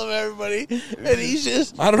middle of everybody, and he's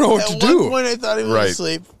just. I don't know what to At do. one point, I thought he was Right.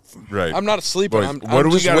 asleep. Right. I'm not asleep. Boys, I'm what do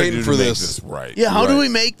we just gotta waiting do for to make this. right? Yeah, how do Right. we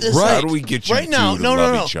make this Right. How like, do we get you right now? two to No,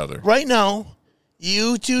 love no. each other? Right now,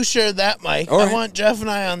 you two share that mic. All I right. want Jeff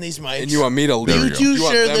and I on these mics. And you want me to lean? You two you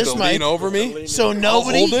want share them this to mic lean over me? so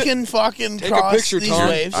nobody hold it. can fucking Take a cross picture, these Tom.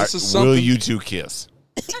 waves. This is Will something. you two kiss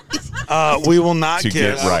We will not to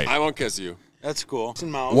kiss. get right? I won't kiss you. That's cool.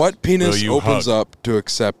 Mouth. What penis Will you opens hug? up to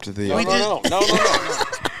accept the? We No.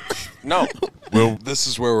 No. Will This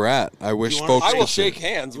is where we're at. I wish You wanna- folks. I will could see shake it.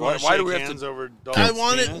 hands. You Why, want to why shake do we have hands to? over I Dalton's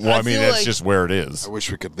want it. penis? well, I mean, feel that's like just where it is. I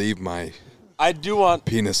wish we could leave my I do want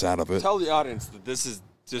penis out of it. tell the audience that this is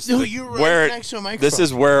just No, the- you're right where next to a microphone. this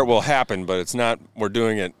is where it will happen, but it's not. We're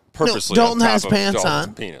doing it purposely. Dalton on top has of pants Dalton's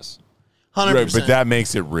on. Penis. 100%. Right, but that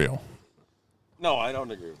makes it real. No, I don't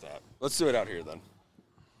agree with that. Let's do it out here then.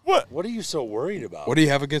 What are you so worried about? What do you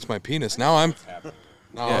have against my penis? Now I'm.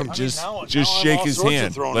 Now Yeah, I'm just now I'm shake all his sorts of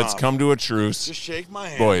hand. thrown Let's off. come to a truce. Just shake my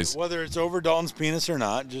hand, Boys. Whether it's over Dalton's penis or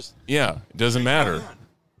not, just Yeah, it doesn't matter.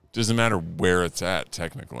 Doesn't matter where it's at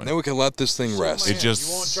technically. Then we can let this thing rest. It just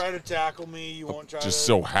you won't try to tackle me. You won't try. just to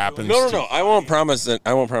so happens. No. I won't promise that.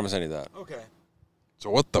 I won't promise any of that. Okay. So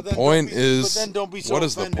what the But then point don't be- is? But then don't be so What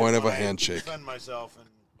is the offended point of a when I handshake? Defend myself and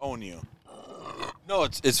own you. No,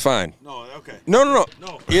 it's fine. No. Okay. No. No.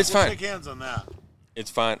 It's we'll fine. Shake hands on that. It's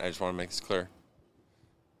fine. I just want to make this clear.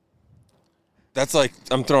 That's like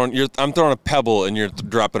I'm throwing a pebble and you're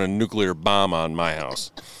dropping a nuclear bomb on my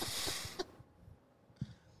house.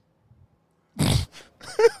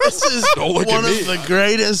 This is look at one me. of the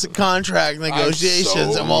greatest contract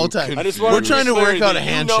negotiations so of all time. I just We're want trying to work out a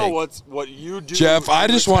handshake. You know what you do. Jeff, I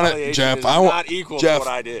in just want to. retaliation Jeff, is I not want. equal Jeff, to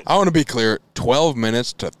what I did. I want to be clear. 12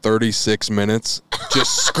 minutes to 36 minutes.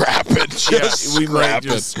 Just scrap it. Just we might scrap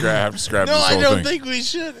just it. scrap No, this I whole don't thing. think we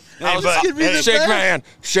should. Hey, This but- could be hey, the Shake best. my hand.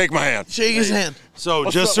 Shake my hand. Shake his hand. So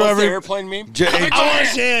What's just the, so what's the every airplane meme? I want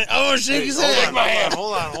his hand. I want to shake his hand.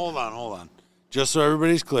 Hold on. Just so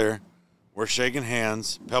everybody's clear, we're shaking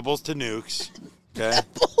hands. Pebbles to nukes. Okay.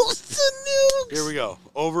 Pulls the nukes. Here we go.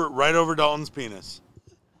 Right over Dalton's penis.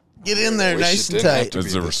 Get in there, Wish nice it and didn't have tight. to It's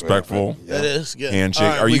be a this way, respectful but That is good. handshake. All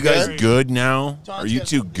right, Are we you guys good? good now? Are you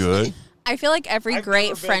two good? I feel like every I've great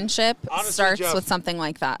never been- friendship honestly, starts Jeff- with something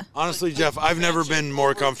like that. Honestly, Jeff, I've never been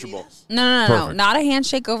more comfortable. No, Perfect. not a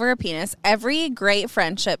handshake over a penis. Every great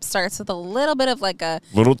friendship starts with a little bit of like a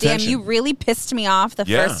Little damn, tension. you really pissed me off the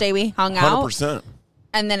Yeah. first day we hung out. 100%.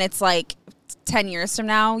 And then it's like 10 years from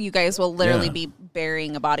now, you guys will literally Yeah. be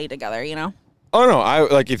burying a body together, you know? Oh no, I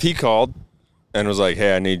like if he called and was like,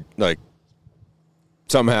 "Hey, I need like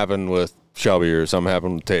something happened with Shelby or something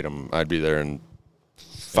happened with Tatum," I'd be there in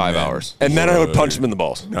 5 then hours, and then I would punch him in the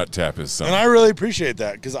balls. Not tap his son. And I really appreciate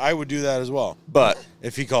that because I would do that as well But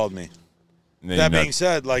if he called me. And then That you being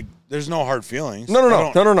said, like, there's no hard feelings.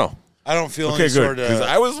 no. I don't feel Okay, any good. sort Because of.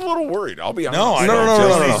 I was a little worried. I'll be honest. No, I No, don't. no, no,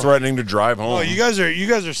 Jesse's no, no. threatening to drive home. Oh, you guys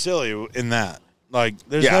are silly in that. Like,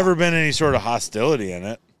 there's Yeah. never been any sort of hostility in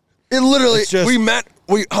it. It literally. It's just- we met.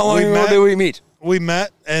 How long we ago met- did we meet? We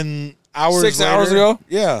met and hours 6 later, hours ago?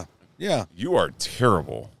 Yeah. You are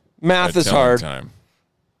terrible. Math at is telling hard. Time.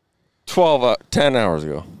 10 hours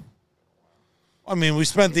ago. I mean, we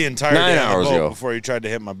spent the entire 9 day on hours the boat ago. before you tried to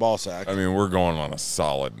hit my ball sack. I mean, we're going on a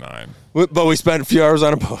solid 9. But we spent a few hours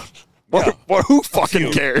on a boat. Yeah. Who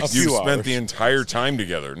fucking cares? A few You've spent hours. the entire time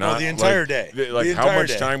together. Not the entire like, day. Like The how entire much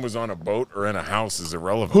day. time was on a boat or in a house is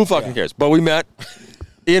irrelevant. Who fucking cares? But we met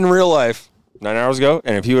in real life 9 hours ago,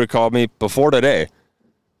 and if he would have called me before today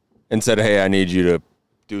and said, "Hey, I need you to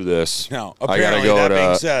do this," Now, I gotta apparently, go that to.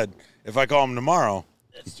 being said, if I call him tomorrow,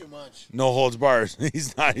 That's too much. no holds bars.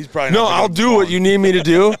 He's probably not. No, picking I'll up the do what phone. you need me to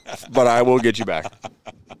do, but I will get you back.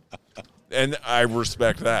 And I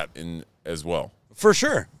respect that as well. For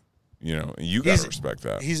sure. You know, you got to respect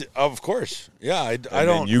that. He's of course. Yeah, I And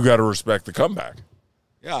don't. You got to respect the comeback.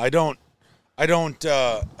 Yeah, I don't.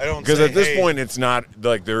 Because say, at this hey, point, it's not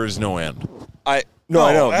like there is no end. I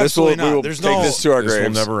No, know. This will, absolutely we not. will There's take no- this to our This will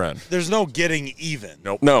graves. never end. there's no getting even.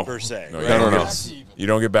 Nope. No. per se. No, right? you No, don't no, get- You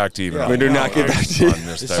don't get back to even. Yeah. on We do this- not get back to on even.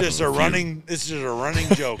 this It's type just of a feud. running. It's just a running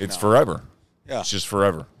joke. It's now. forever. Yeah, It's just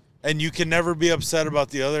forever. and you can never be upset about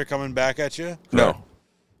the other coming back at you. No.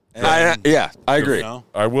 And, I agree. You know,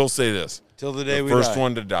 I will say this: till the day the we first die.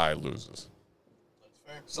 one to die loses.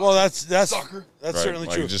 Well, that's Right, certainly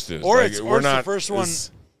like true. it just is. Or Like, it's we're the not- first one.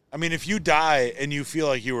 it's- I mean, if you die and you feel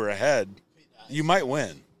like you were ahead, you might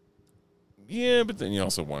win. Yeah, but then you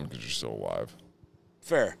also won because you're still alive.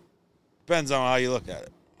 Fair. Depends on how you look at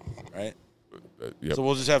it, right? Yep. So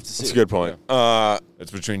we'll just have to see. That's a good point.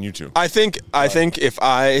 It's between you two. I think if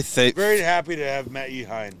I think very happy to have met you,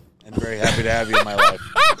 Hein, and very happy to have you in my life.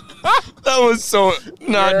 that was so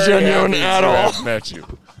not genuine at all. Met you.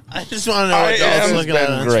 I just want to know what Dalton's looking at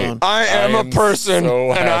on his phone. I am a person,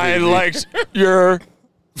 so and I happy. liked your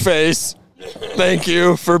face. Thank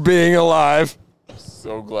you for being alive.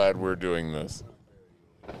 So glad we're doing this.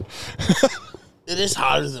 It is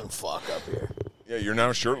hotter than fuck up here. Yeah, you're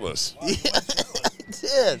now shirtless. Yeah, I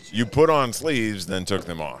did. You put on sleeves, then took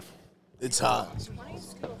them off. It's hot.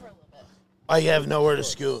 I have nowhere to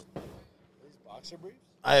scoot.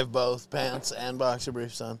 I have both pants and boxer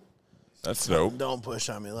briefs on. That's dope. Don't push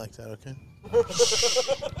on me like that, okay? Is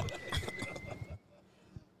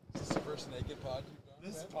this the first naked pod you've done?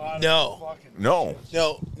 This pod No.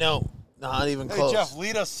 No. Not even Hey, close. Jeff,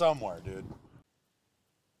 lead us somewhere, dude.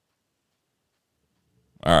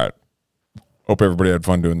 All right. Hope everybody had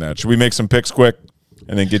fun doing that. Should we make some picks quick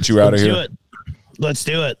and then get you out of here? Let's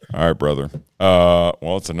do it. All right, brother.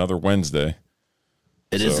 Well, it's another Wednesday.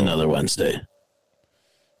 It is another Wednesday.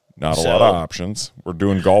 Not a lot of options. We're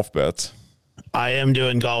doing golf bets. I am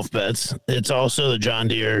doing golf bets. It's also the John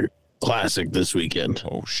Deere Classic this weekend.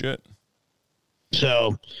 Oh shit!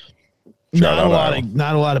 So Shout out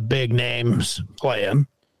not a lot of big names playing.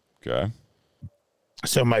 Okay.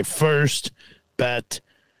 So my first bet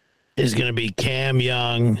is going to be Cam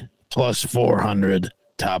Young plus 400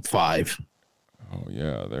 top 5. Oh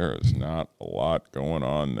yeah, there is not a lot going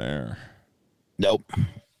on there. Nope.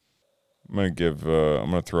 I'm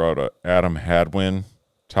gonna throw out a Adam Hadwin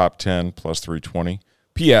top 10 plus 320.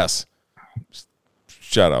 P.S.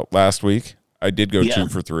 Shout out. Last week I did go 2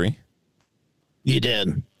 for 3. You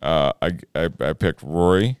did. I picked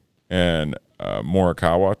Rory and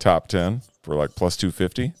Morikawa top 10 for like plus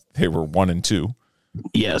 250. They were 1 and 2.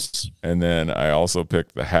 Yes. And then I also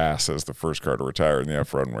picked the Haas as the first car to retire in the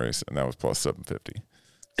F-Run race, and that was plus 750.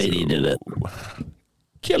 And you did it.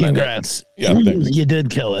 Congrats. Yeah, you did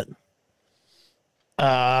kill it.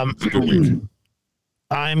 Good week.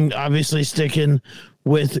 I'm obviously sticking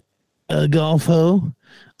with Golf Ho.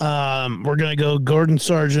 We're going to go Gordon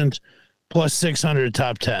Sargent plus 600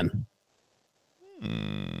 top 10.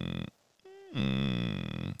 I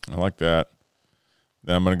like that.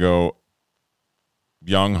 Then I'm going to go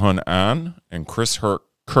Young Hun An and Chris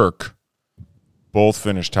Kirk both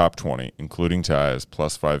finished top 20, including ties,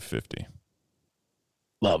 plus 550.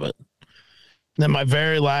 Love it. Then my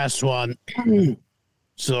very last one.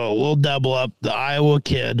 So we'll double up the Iowa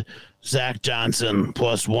kid, Zach Johnson,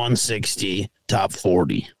 plus 160, top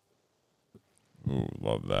 40. Ooh,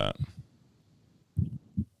 love that.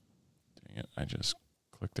 Dang it, I just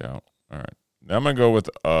clicked out. All right. Now I'm going to go with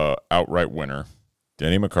outright winner,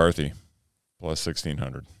 Denny McCarthy, plus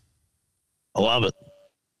 1,600. I love it.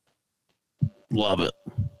 Love it.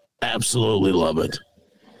 Absolutely love it.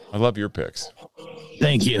 I love your picks.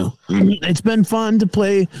 Thank you. It's been fun to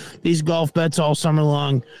play these golf bets all summer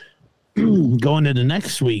long. Going into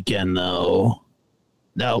next weekend, though.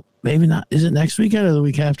 No, maybe not. Is it next weekend or the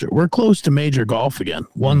week after? We're close to major golf again.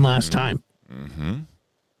 One last time. Mm-hmm.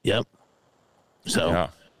 Yep. So, yeah.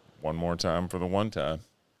 One more time for the one time.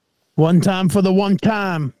 One time for the one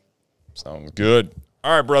time. Sounds good.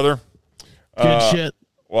 All right, brother. Good shit.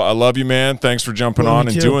 Well, I love you, man. Thanks for jumping Love on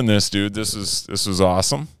you and too. doing this, dude. This is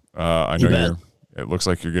awesome. I know it looks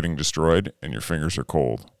like you're getting destroyed and your fingers are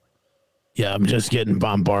cold. Yeah, I'm just getting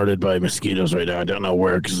bombarded by mosquitoes right now. I don't know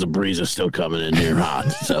where because the breeze is still coming in here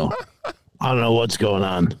hot. So I don't know what's going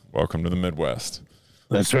on. Welcome to the Midwest.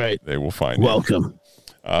 That's right. They will find Welcome.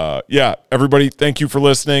 you. Yeah, everybody, thank you for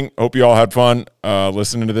listening. Hope you all had fun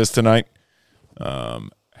listening to this tonight. Have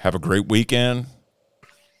a great weekend.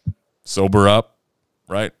 Sober up,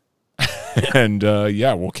 right? And,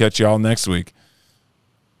 we'll catch you all next week.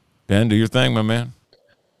 Ben, do your thing, my man.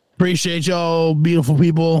 Appreciate y'all, beautiful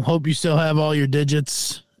people. Hope you still have all your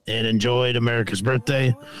digits and enjoyed America's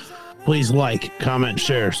birthday. Please like, comment,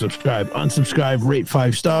 share, subscribe, unsubscribe, rate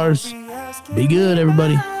 5 stars. Be good,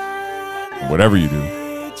 everybody. Whatever you do,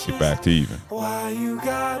 get back to even. Why you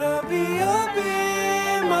gotta be up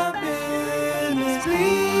in my business?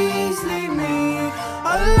 Please leave me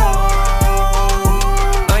alone.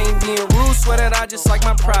 I ain't being rude, swear that I just like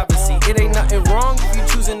my privacy. It ain't nothing wrong if you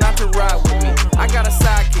choosing not to ride with me. I got a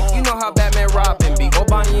sidekick, you know how Batman Robin be. Or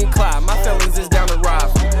Bonnie and Clyde, my feelings is down to ride.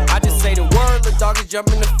 I just say the word, the dog is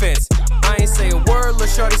jumping the fence. I ain't say a word, lil'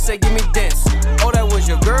 shorty say give me dents. Oh, that was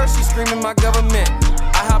your girl, she screaming my government.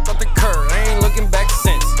 I hopped off the curb, I ain't looking back.